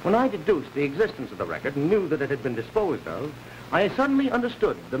 When I deduced the existence of the record and knew that it had been disposed of, I suddenly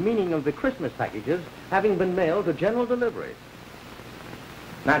understood the meaning of the Christmas packages having been mailed to general delivery.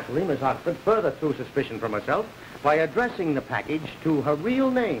 Naturally, Miss Oxford further threw suspicion from herself by addressing the package to her real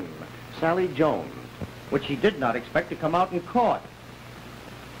name, Sally Jones, which she did not expect to come out in court.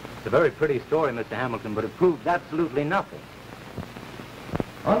 It's a very pretty story, Mr. Hamilton, but it proves absolutely nothing.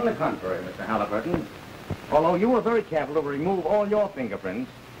 On the contrary, Mr. Halliburton, although you were very careful to remove all your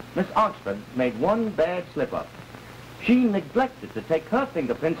fingerprints, Miss Oxford made one bad slip-up. She neglected to take her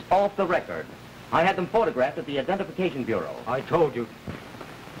fingerprints off the record. I had them photographed at the Identification Bureau. I told you.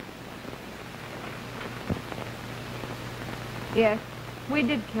 Yes, we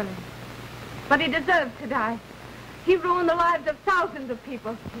did kill him. But he deserves to die. He ruined the lives of thousands of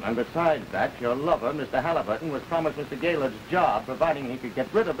people. And besides that, your lover, Mr. Halliburton, was promised Mr. Gaylord's job, providing he could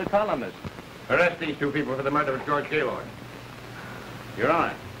get rid of the columnist. Arrest these two people for the murder of George Gaylord. Your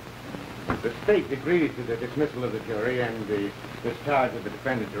Honor, the state agrees to the dismissal of the jury and the discharge of the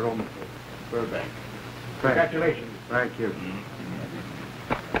defendant, Jerome Burbank. Congratulations. Thank you.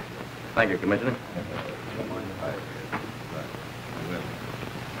 Thank you, Commissioner.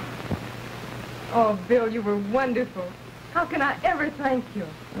 Oh, Bill, you were wonderful. How can I ever thank you?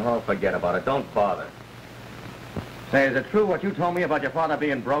 Oh, forget about it. Don't bother. Say, is it true what you told me about your father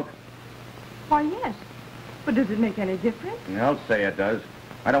being broke? Why, yes. But does it make any difference? I'll say it does.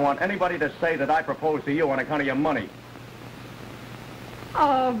 I don't want anybody to say that I proposed to you on account of your money.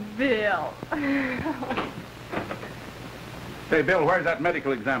 Oh, Bill. Say, Bill, where's that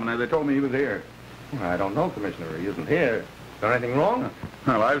medical examiner? They told me he was here. I don't know, Commissioner. He isn't here. Is there anything wrong?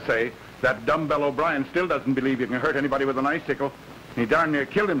 Well, I'll say that dumbbell O'Brien still doesn't believe you can hurt anybody with an icicle. He darn near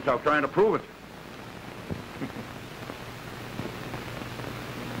killed himself trying to prove it.